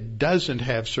because it doesn't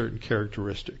have certain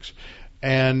characteristics.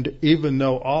 And even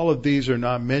though all of these are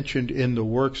not mentioned in the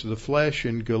works of the flesh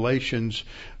in Galatians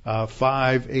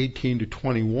 5:18 to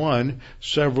 21,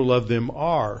 several of them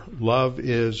are. Love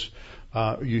is,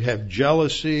 you have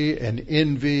jealousy and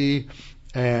envy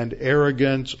and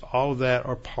arrogance. All of that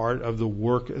are part of the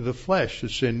work of the flesh, the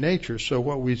sin nature. So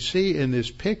what we see in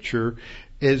this picture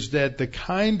is that the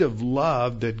kind of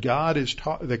love that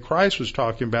that Christ was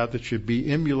talking about that should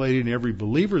be emulated in every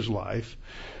believer's life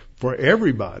for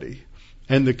everybody,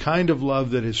 and the kind of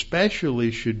love that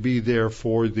especially should be there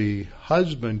for the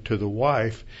husband to the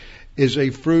wife, is a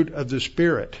fruit of the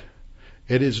Spirit.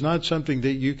 It is not something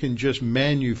that you can just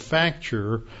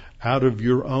manufacture out of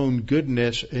your own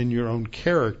goodness and your own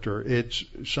character. It's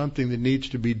something that needs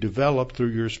to be developed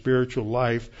through your spiritual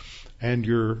life and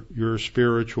your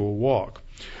spiritual walk.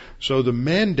 So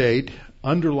the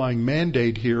underlying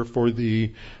mandate here for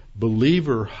the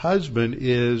believer husband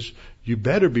is, you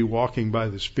better be walking by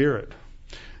the Spirit.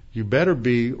 You better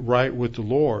be right with the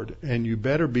Lord, and you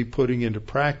better be putting into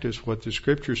practice what the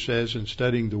Scripture says and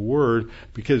studying the Word,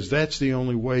 because that's the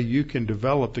only way you can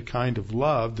develop the kind of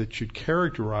love that should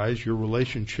characterize your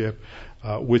relationship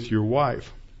with your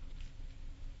wife.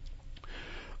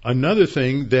 Another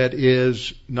thing that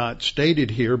is not stated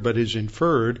here but is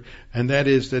inferred, and that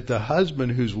is that the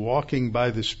husband who's walking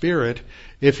by the Spirit,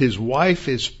 if his wife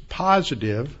is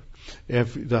positive,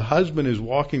 if the husband is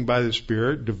walking by the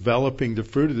Spirit, developing the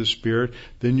fruit of the Spirit,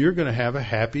 then you're going to have a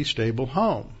happy, stable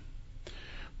home.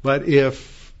 But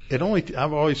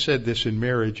I've always said this in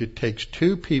marriage, it takes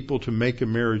two people to make a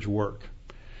marriage work.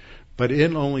 But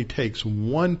it only takes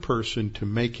one person to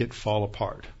make it fall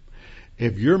apart.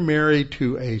 If you're married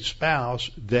to a spouse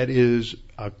that is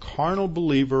a carnal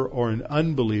believer or an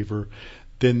unbeliever,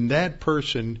 then that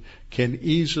person can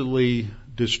easily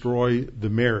destroy the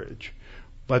marriage.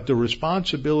 But the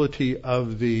responsibility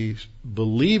of the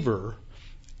believer,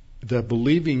 the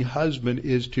believing husband,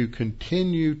 is to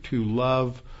continue to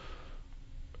love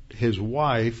his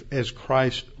wife as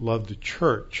Christ loved the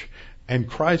church. And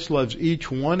Christ loves each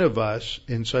one of us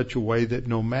in such a way that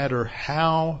no matter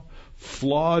how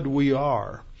flawed we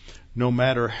are, no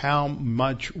matter how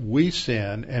much we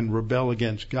sin and rebel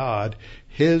against God,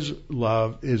 His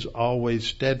love is always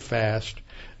steadfast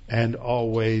and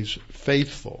always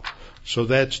faithful. So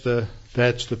that's the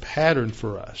pattern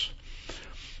for us.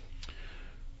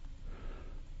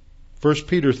 1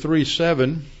 Peter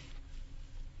 3:7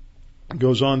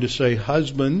 goes on to say,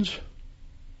 husbands,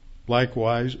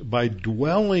 likewise, by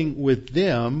dwelling with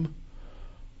them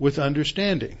with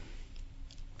understanding.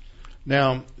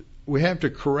 Now, we have to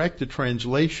correct the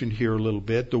translation here a little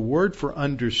bit. The word for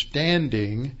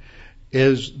understanding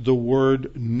is the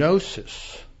word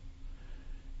gnosis.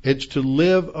 It's to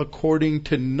live according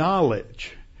to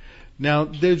knowledge. Now,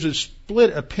 there's a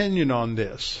split opinion on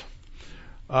this.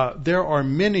 There are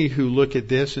many who look at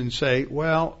this and say,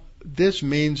 well, this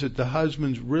means that the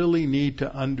husbands really need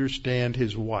to understand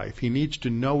his wife. He needs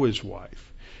to know his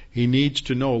wife. He needs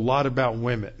to know a lot about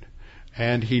women.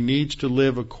 And he needs to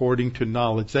live according to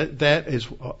knowledge. That is,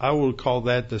 I would call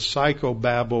that the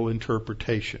psychobabble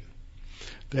interpretation.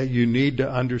 That you need to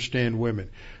understand women.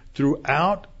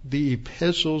 Throughout the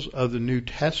epistles of the New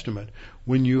Testament,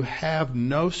 when you have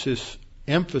gnosis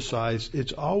emphasized,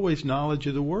 it's always knowledge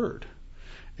of the Word.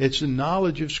 It's the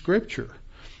knowledge of Scripture.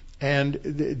 And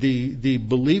the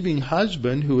believing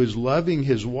husband who is loving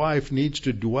his wife needs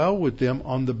to dwell with them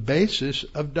on the basis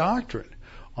of doctrine,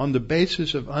 on the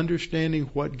basis of understanding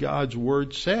what God's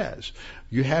Word says.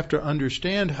 You have to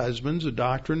understand, husbands, the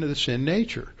doctrine of the sin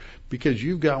nature, because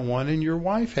you've got one and your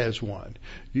wife has one.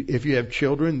 If you have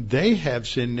children, they have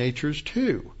sin natures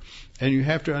too. And you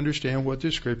have to understand what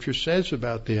the Scripture says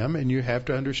about them, and you have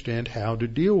to understand how to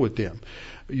deal with them.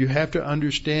 You have to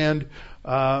understand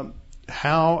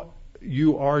how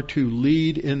you are to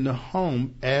lead in the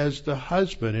home as the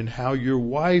husband, and how your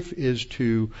wife is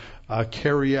to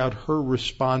carry out her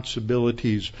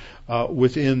responsibilities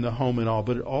within the home and all.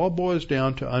 But it all boils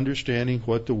down to understanding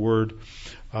what the Word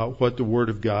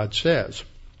of God says.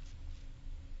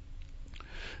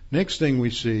 Next thing we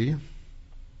see,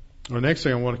 or next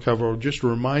thing I want to cover, just to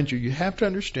remind you, you have to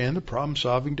understand the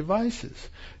problem-solving devices.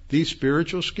 These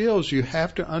spiritual skills, you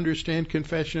have to understand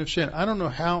confession of sin. I don't know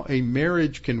how a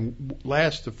marriage can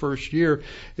last the first year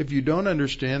if you don't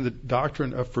understand the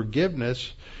doctrine of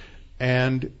forgiveness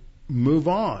and move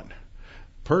on.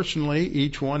 personally,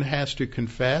 each one has to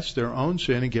confess their own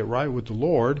sin and get right with the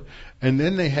Lord, and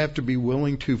then they have to be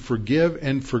willing to forgive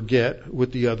and forget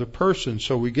with the other person.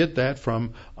 So we get that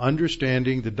from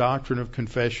understanding the doctrine of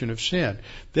confession of sin.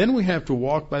 Then we have to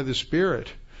walk by the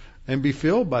Spirit and be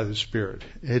filled by the Spirit.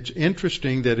 It's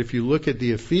interesting that if you look at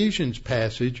the Ephesians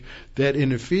passage, that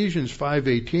in Ephesians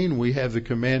 5:18 we have the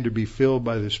command to be filled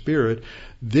by the Spirit.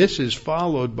 This is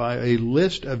followed by a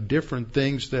list of different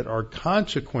things that are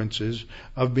consequences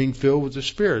of being filled with the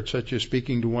Spirit, such as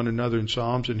speaking to one another in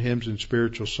psalms and hymns and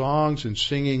spiritual songs, and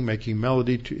singing, making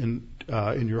melody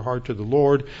in your heart to the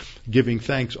Lord, giving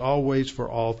thanks always for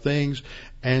all things,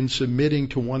 and submitting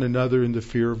to one another in the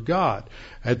fear of God.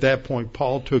 At that point,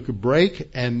 Paul took a break,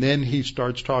 and then he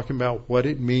starts talking about what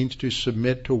it means to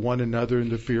submit to one another in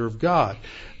the fear of God.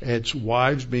 It's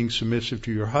wives being submissive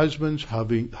to your husbands,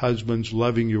 husbands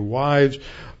loving your wives,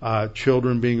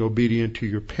 children being obedient to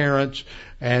your parents,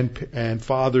 and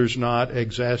fathers not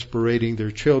exasperating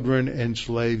their children, and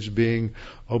slaves being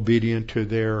obedient to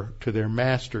their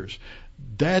masters.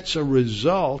 That's a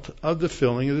result of the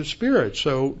filling of the Spirit.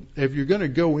 So if you're going to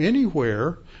go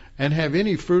anywhere and have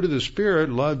any fruit of the Spirit,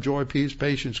 love, joy, peace,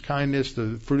 patience, kindness,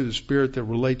 the fruit of the Spirit that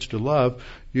relates to love,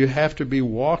 you have to be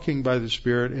walking by the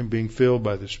Spirit and being filled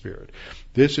by the Spirit.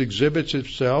 This exhibits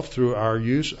itself through our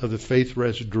use of the faith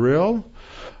rest drill.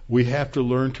 We have to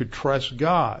learn to trust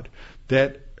God.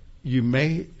 That you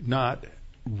may not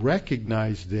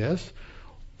recognize this,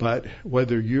 but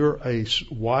whether you're a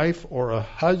wife or a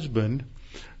husband,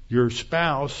 your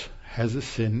spouse has a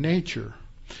sin nature.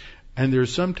 And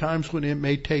there's sometimes when it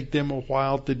may take them a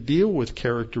while to deal with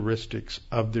characteristics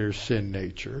of their sin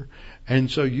nature.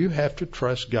 And so you have to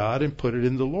trust God and put it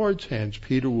in the Lord's hands.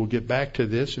 Peter will get back to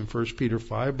this in 1 Peter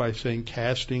 5 by saying,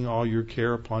 casting all your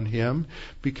care upon Him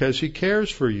because He cares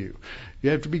for you. You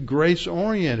have to be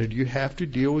grace-oriented. You have to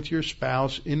deal with your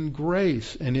spouse in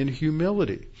grace and in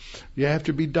humility. You have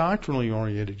to be doctrinally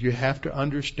oriented. You have to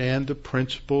understand the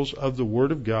principles of the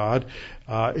Word of God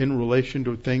in relation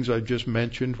to things I've just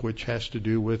mentioned, which has to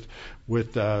do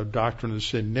with doctrine of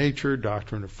sin nature,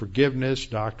 doctrine of forgiveness,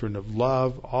 doctrine of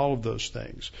love, all of those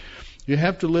things. You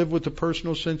have to live with a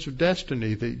personal sense of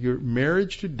destiny, that your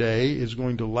marriage today is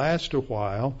going to last a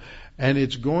while, and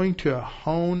it's going to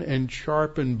hone and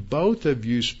sharpen both of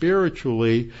you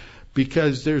spiritually,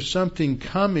 because there's something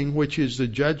coming which is the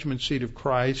judgment seat of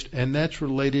Christ, and that's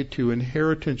related to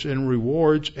inheritance and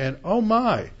rewards. And oh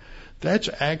my, that's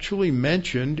actually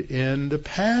mentioned in the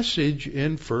passage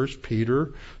in 1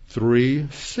 Peter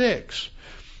 3:6.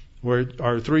 Or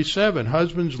 3:7,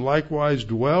 husbands likewise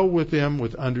dwell with them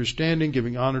with understanding,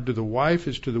 giving honor to the wife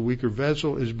as to the weaker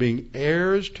vessel, as being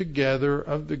heirs together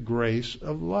of the grace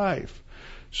of life.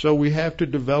 So we have to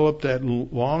develop that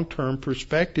long-term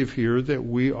perspective here that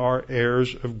we are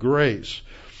heirs of grace.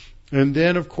 And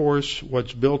then, of course,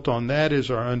 what's built on that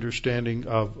is our understanding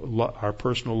of our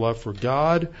personal love for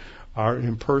God, our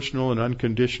impersonal and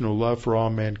unconditional love for all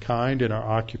mankind, and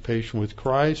our occupation with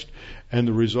Christ. And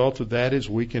the result of that is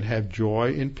we can have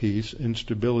joy and peace and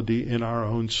stability in our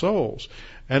own souls.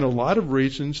 And a lot of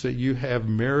reasons that you have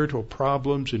marital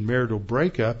problems and marital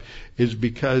breakup is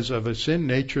because of a sin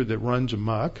nature that runs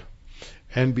amok,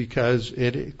 and because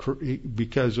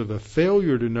of a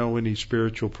failure to know any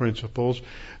spiritual principles.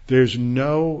 There's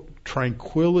no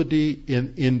tranquility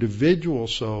in individual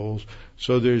souls,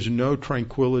 so there's no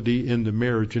tranquility in the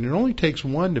marriage. And it only takes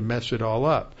one to mess it all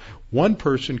up. One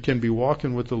person can be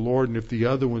walking with the Lord, and if the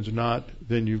other one's not,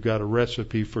 then you've got a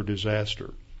recipe for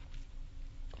disaster.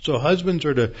 So husbands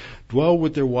are to dwell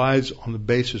with their wives on the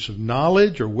basis of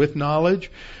knowledge or with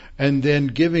knowledge, and then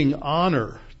giving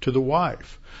honor to the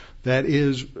wife. That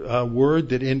is a word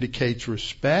that indicates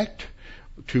respect,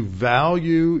 to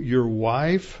value your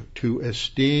wife, to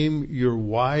esteem your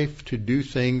wife, to do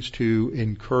things to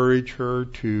encourage her,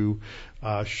 to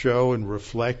show and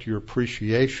reflect your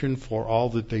appreciation for all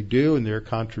that they do and their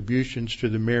contributions to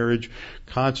the marriage,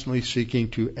 constantly seeking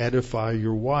to edify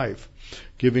your wife,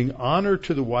 giving honor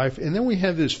to the wife. And then we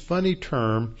have this funny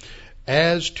term,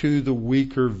 as to the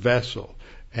weaker vessel.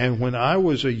 And when I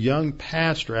was a young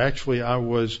pastor, actually I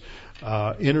was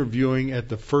interviewing at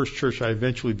the first church. I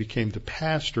eventually became the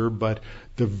pastor, but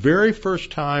the very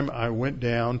first time I went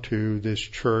down to this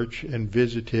church and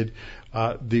visited,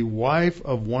 the wife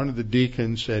of one of the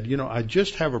deacons said, I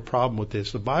just have a problem with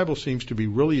this. The Bible seems to be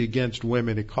really against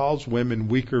women. It calls women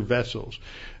weaker vessels.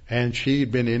 And she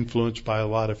had been influenced by a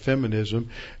lot of feminism.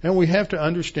 And we have to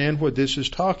understand what this is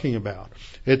talking about.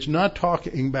 It's not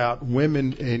talking about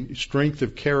women in strength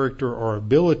of character or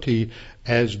ability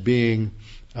as being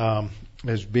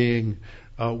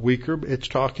weaker. It's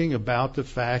talking about the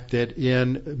fact that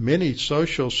in many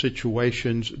social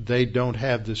situations, they don't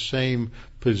have the same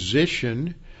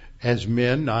position as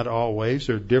men, not always,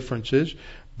 there are differences,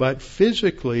 but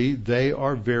physically they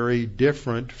are very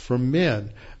different from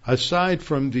men, aside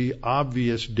from the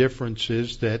obvious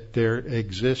differences that there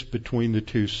exist between the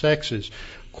two sexes.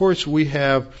 Of course, we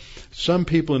have some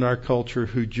people in our culture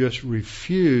who just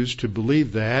refuse to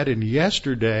believe that, and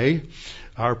yesterday,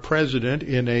 our president,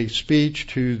 in a speech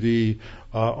to the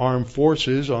armed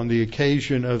forces on the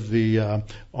occasion of the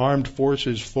Armed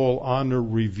Forces Full Honor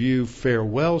Review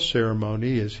farewell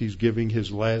ceremony, as he's giving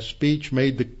his last speech,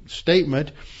 made the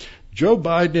statement, Joe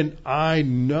Biden, I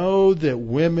know that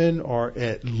women are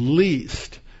at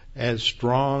least as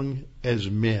strong as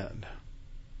men.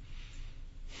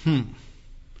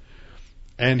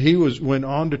 And he went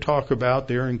on to talk about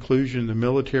their inclusion in the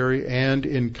military and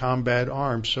in combat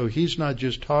arms. So he's not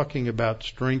just talking about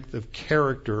strength of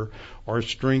character or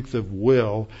strength of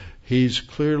will. He's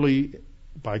clearly,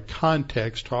 by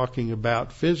context, talking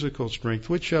about physical strength,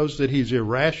 which shows that he's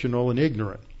irrational and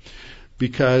ignorant.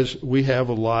 Because we have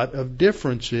a lot of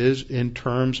differences in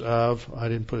terms of, I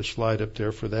didn't put a slide up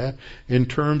there for that, in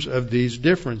terms of these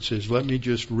differences. Let me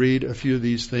just read a few of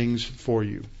these things for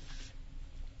you.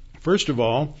 First of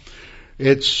all,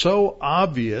 it's so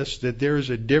obvious that there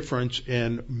is a difference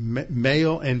in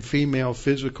male and female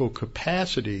physical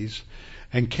capacities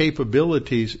and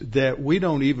capabilities that we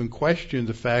don't even question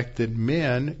the fact that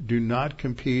men do not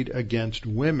compete against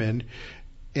women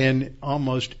in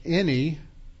almost any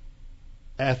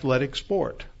athletic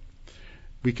sport,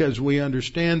 because we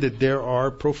understand that there are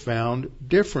profound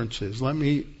differences. Let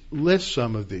me list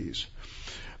some of these.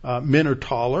 Men are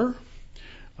taller.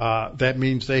 That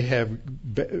means they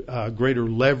have greater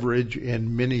leverage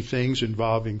in many things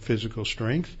involving physical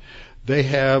strength. They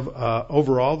have,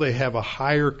 overall, they have a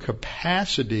higher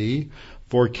capacity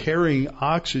for carrying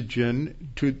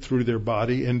oxygen through their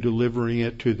body and delivering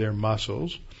it to their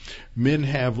muscles. Men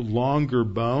have longer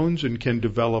bones and can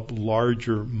develop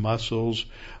larger muscles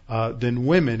than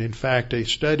women. In fact, a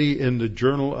study in the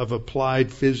Journal of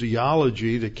Applied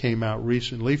Physiology that came out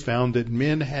recently found that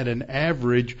men had an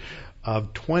average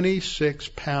of 26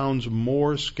 pounds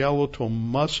more skeletal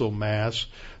muscle mass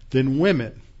than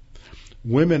women.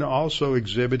 Women also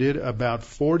exhibited about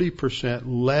 40%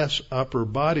 less upper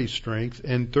body strength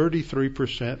and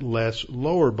 33% less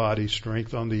lower body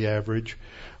strength on the average,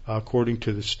 according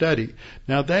to the study.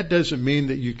 Now, that doesn't mean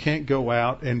that you can't go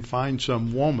out and find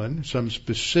some woman, some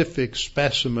specific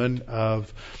specimen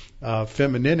of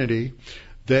femininity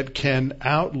that can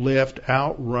outlift,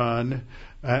 outrun,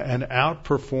 and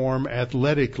outperform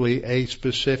athletically a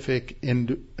specific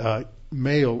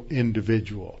male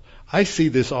individual. I see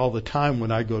this all the time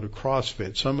when I go to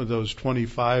CrossFit. Some of those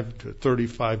 25 to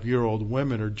 35-year-old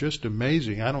women are just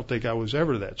amazing. I don't think I was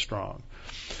ever that strong.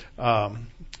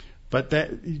 But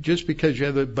that just because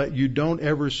but you don't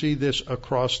ever see this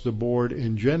across the board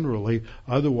and generally.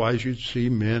 Otherwise, you'd see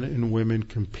men and women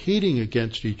competing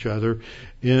against each other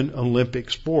in Olympic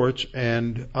sports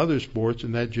and other sports,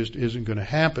 and that just isn't going to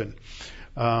happen.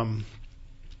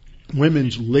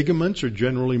 Women's ligaments are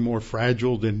generally more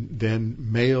fragile than the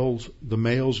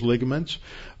male's ligaments.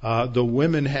 The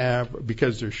women have,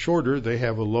 because they're shorter, they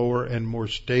have a lower and more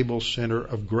stable center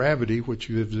of gravity, which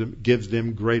gives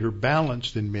them greater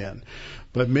balance than men.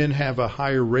 But men have a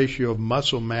higher ratio of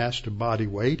muscle mass to body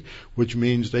weight, which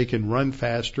means they can run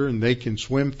faster and they can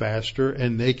swim faster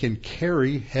and they can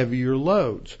carry heavier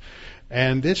loads.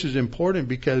 And this is important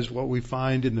because what we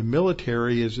find in the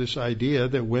military is this idea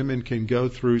that women can go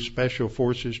through special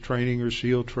forces training or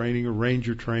SEAL training or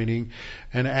Ranger training,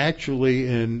 and actually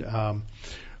in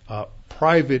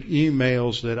private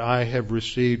emails that I have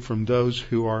received from those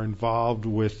who are involved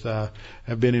with,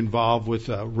 have been involved with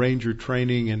Ranger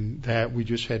training, and that we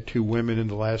just had 2 women in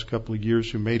the last couple of years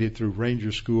who made it through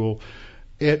Ranger school.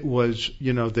 It was,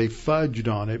 they fudged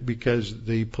on it because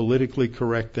the politically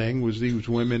correct thing was these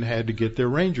women had to get their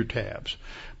Ranger tabs.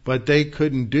 But they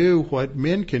couldn't do what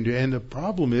men can do. And the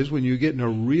problem is when you get in a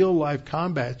real life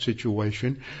combat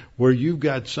situation where you've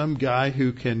got some guy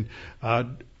who can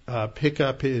pick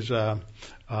up his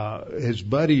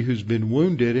buddy who's been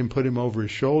wounded and put him over his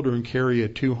shoulder and carry a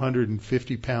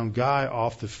 250-pound guy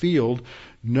off the field,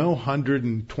 no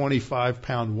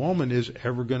 125-pound woman is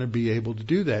ever going to be able to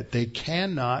do that. They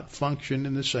cannot function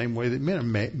in the same way that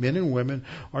men. Men and women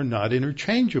are not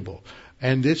interchangeable.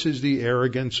 And this is the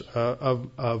arrogance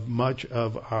of much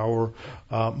of our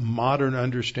modern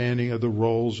understanding of the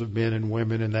roles of men and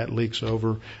women, and that leaks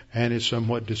over and is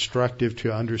somewhat destructive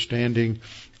to understanding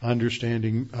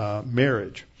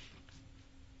marriage.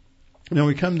 Now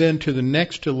we come then to the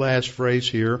next to last phrase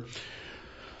here,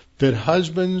 that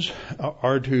husbands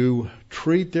are to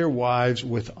treat their wives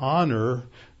with honor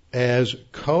as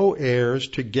co-heirs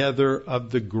together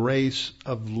of the grace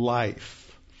of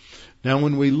life. Now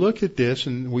when we look at this,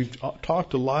 and we've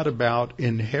talked a lot about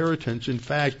inheritance, in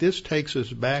fact, this takes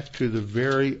us back to the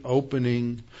very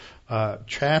opening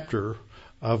chapter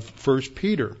of 1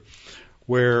 Peter,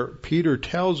 where Peter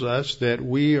tells us that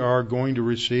we are going to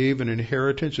receive an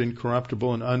inheritance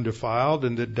incorruptible and undefiled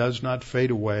and that does not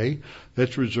fade away,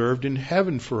 that's reserved in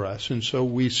heaven for us. And so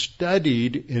we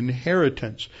studied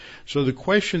inheritance. So the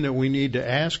question that we need to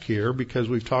ask here, because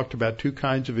we've talked about two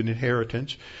kinds of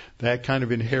inheritance, that kind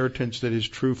of inheritance that is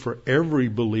true for every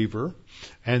believer,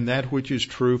 and that which is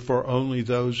true for only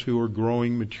those who are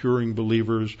growing, maturing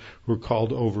believers who are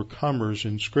called overcomers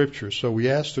in Scripture. So we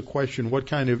ask the question, what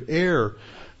kind of heir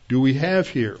do we have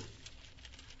here?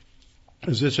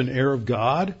 Is this an heir of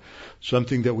God,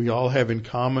 something that we all have in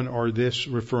common, or is this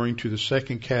referring to the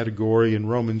second category in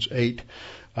Romans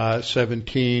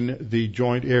 8:17, the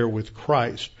joint heir with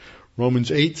Christ?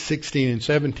 Romans 8:16 and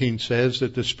 17 says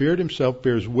that the Spirit Himself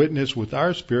bears witness with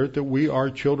our spirit that we are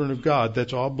children of God.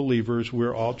 That's all believers.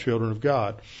 We're all children of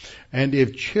God. And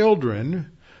if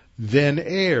children, then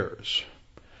heirs.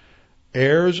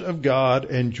 Heirs of God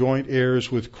and joint heirs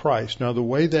with Christ. Now the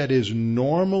way that is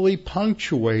normally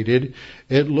punctuated,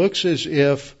 it looks as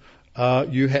if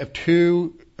you have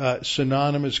two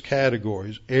synonymous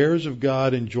categories, heirs of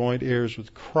God and joint heirs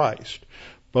with Christ.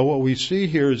 But what we see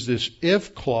here is this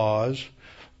if clause,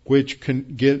 which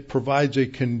provides a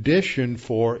condition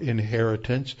for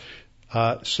inheritance,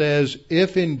 says,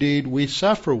 if indeed we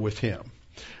suffer with Him.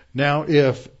 Now,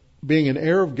 if being an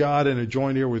heir of God and a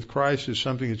joint heir with Christ is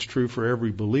something that's true for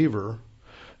every believer,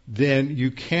 then you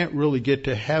can't really get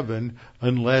to heaven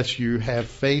unless you have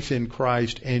faith in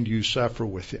Christ and you suffer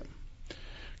with Him.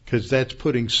 Because that's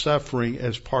putting suffering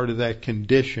as part of that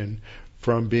condition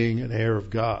from being an heir of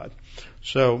God.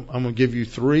 So I'm going to give you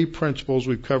three principles.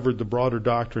 We've covered the broader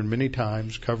doctrine many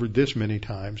times, covered this many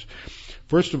times.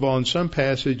 First of all, in some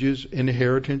passages,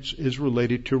 inheritance is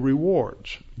related to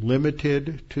rewards,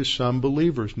 limited to some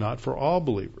believers, not for all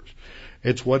believers.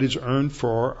 It's what is earned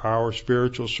for our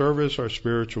spiritual service, our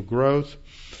spiritual growth.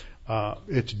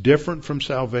 It's different from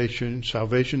salvation.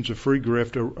 Salvation's a free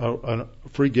gift, a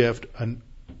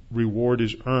reward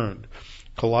is earned.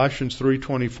 Colossians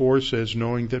 3:24 says,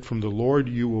 knowing that from the Lord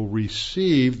you will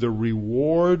receive the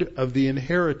reward of the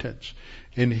inheritance.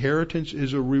 Inheritance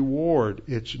is a reward.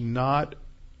 It's not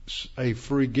a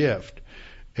free gift.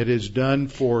 It is done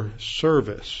for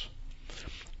service.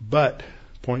 But,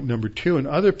 point number two, in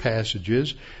other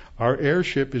passages, our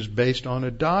heirship is based on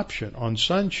adoption, on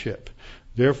sonship.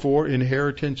 Therefore,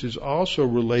 inheritance is also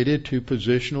related to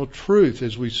positional truth,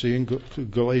 as we see in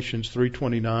Galatians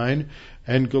 3:29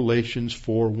 and Galatians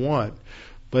 4:1.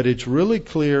 But it's really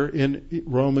clear in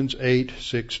Romans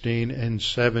 8:16 and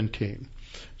 17.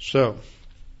 So,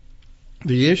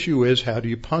 the issue is, how do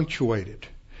you punctuate it?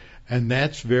 And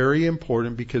that's very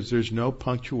important because there's no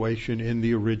punctuation in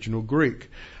the original Greek.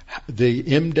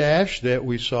 The em dash that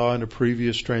we saw in a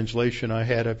previous translation I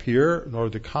had up here, or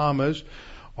the commas,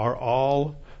 are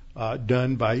all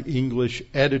done by English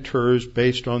editors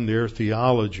based on their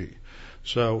theology.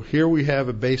 So here we have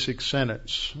a basic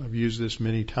sentence. I've used this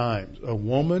many times. A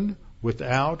woman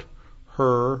without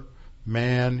her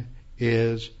man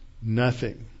is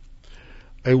nothing.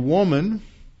 A woman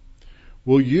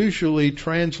will usually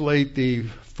translate the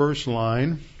first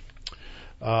line,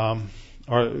 the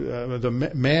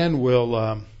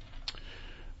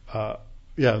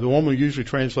woman will usually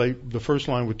translate the first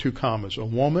line with two commas. A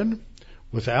woman,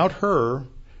 without her,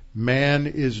 man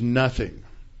is nothing.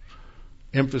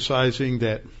 Emphasizing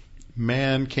that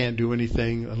man can't do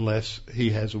anything unless he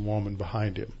has a woman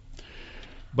behind him.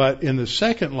 But in the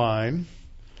second line,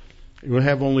 you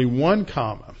have only one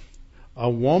comma. A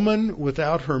woman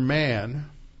without her man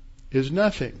is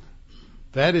nothing.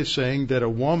 That is saying that a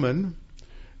woman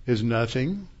is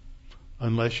nothing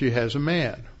unless she has a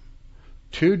man.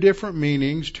 Two different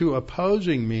meanings, two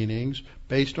opposing meanings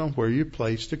based on where you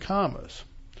place the commas.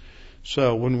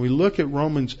 So when we look at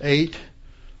Romans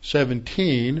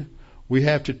 8:17, we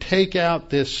have to take out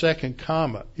this second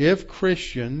comma. If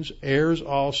Christians, heirs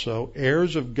also,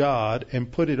 heirs of God,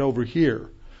 and put it over here,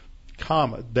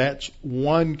 comma. That's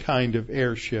one kind of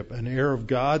heirship, an heir of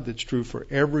God that's true for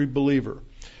every believer.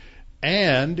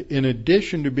 And in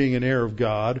addition to being an heir of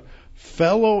God,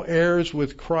 fellow heirs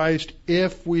with Christ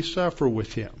if we suffer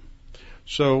with Him.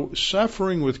 So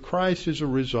suffering with Christ is a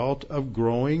result of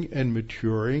growing and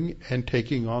maturing and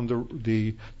taking on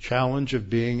the challenge of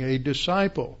being a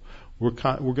disciple. We're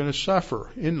going to suffer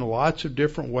in lots of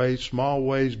different ways, small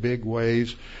ways, big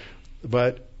ways,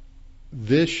 but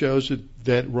this shows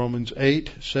that Romans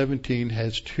 8:17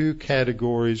 has two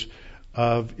categories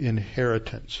of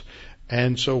inheritance.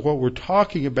 And so what we're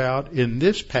talking about in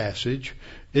this passage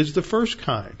is the first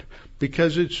kind,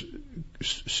 because it's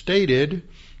stated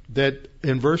that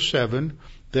in verse 7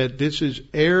 that this is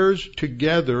heirs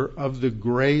together of the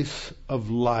grace of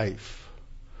life.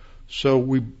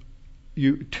 So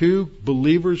two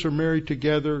believers are married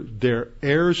together. They're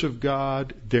heirs of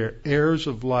God. They're heirs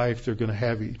of life. They're going to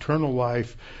have eternal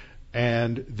life,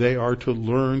 and they are to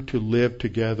learn to live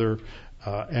together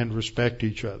and respect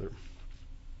each other.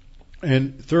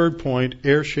 And third point,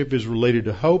 heirship is related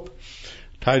to hope.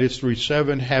 Titus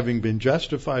 3:7, having been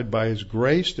justified by His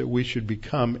grace, that we should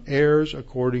become heirs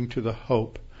according to the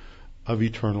hope of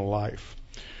eternal life.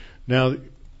 Now,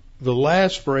 the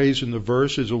last phrase in the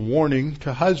verse is a warning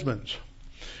to husbands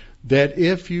that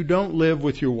if you don't live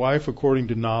with your wife according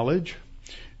to knowledge,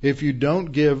 if you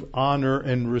don't give honor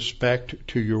and respect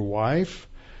to your wife,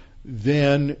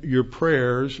 then your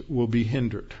prayers will be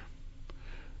hindered.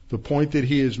 The point that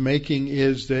he is making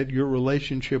is that your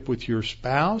relationship with your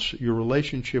spouse, your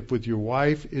relationship with your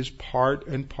wife is part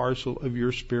and parcel of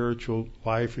your spiritual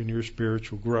life and your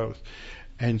spiritual growth.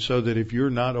 And so that if you're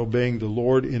not obeying the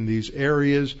Lord in these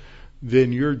areas,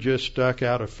 then you're just stuck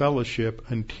out of fellowship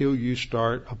until you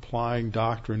start applying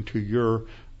doctrine to your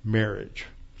marriage.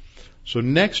 So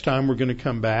next time we're going to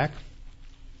come back.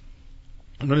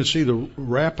 I'm going to see the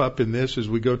wrap up in this as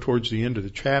we go towards the end of the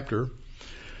chapter.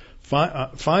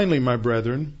 Finally, my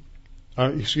brethren,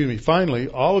 finally,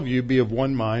 all of you be of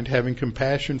one mind, having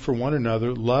compassion for one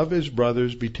another, love as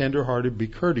brothers, be tenderhearted, be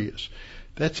courteous.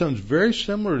 That sounds very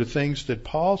similar to things that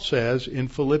Paul says in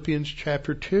Philippians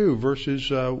chapter 2, verses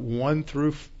 1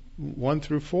 through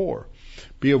 4.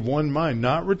 Be of one mind,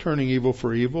 not returning evil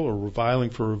for evil or reviling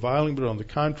for reviling, but on the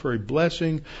contrary,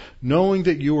 blessing, knowing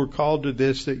that you were called to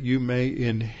this, that you may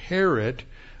inherit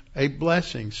a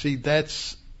blessing. See,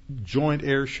 that's joint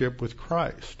heirship with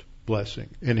Christ, blessing,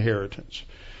 inheritance.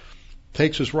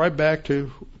 Takes us right back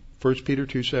to 1 Peter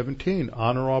 2:17.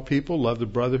 Honor all people, love the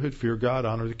brotherhood, fear God,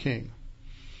 honor the king.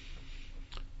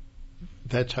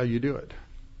 That's how you do it.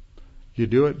 You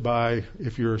do it by,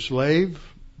 if you're a slave,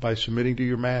 by submitting to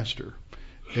your master.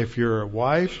 If you're a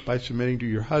wife, by submitting to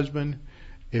your husband.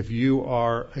 If you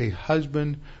are a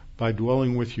husband, by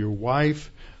dwelling with your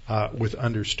wife, with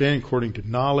understanding according to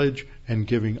knowledge, and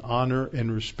giving honor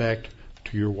and respect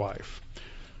to your wife.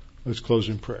 Let's close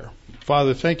in prayer.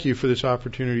 Father, thank you for this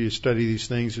opportunity to study these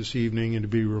things this evening and to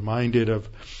be reminded of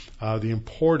the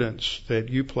importance that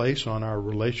you place on our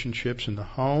relationships in the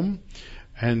home,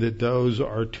 and that those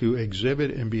are to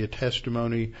exhibit and be a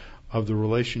testimony of the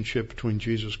relationship between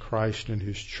Jesus Christ and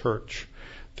His church.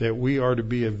 That we are to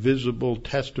be a visible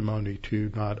testimony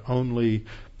to not only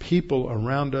people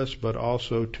around us, but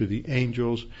also to the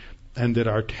angels, and that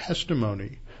our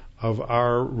testimony of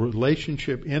our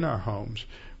relationship in our homes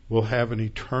will have an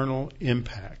eternal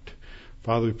impact.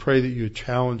 Father, we pray that you would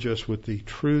challenge us with the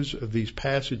truths of these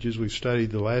passages we've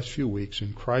studied the last few weeks.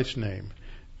 In Christ's name,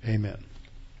 amen.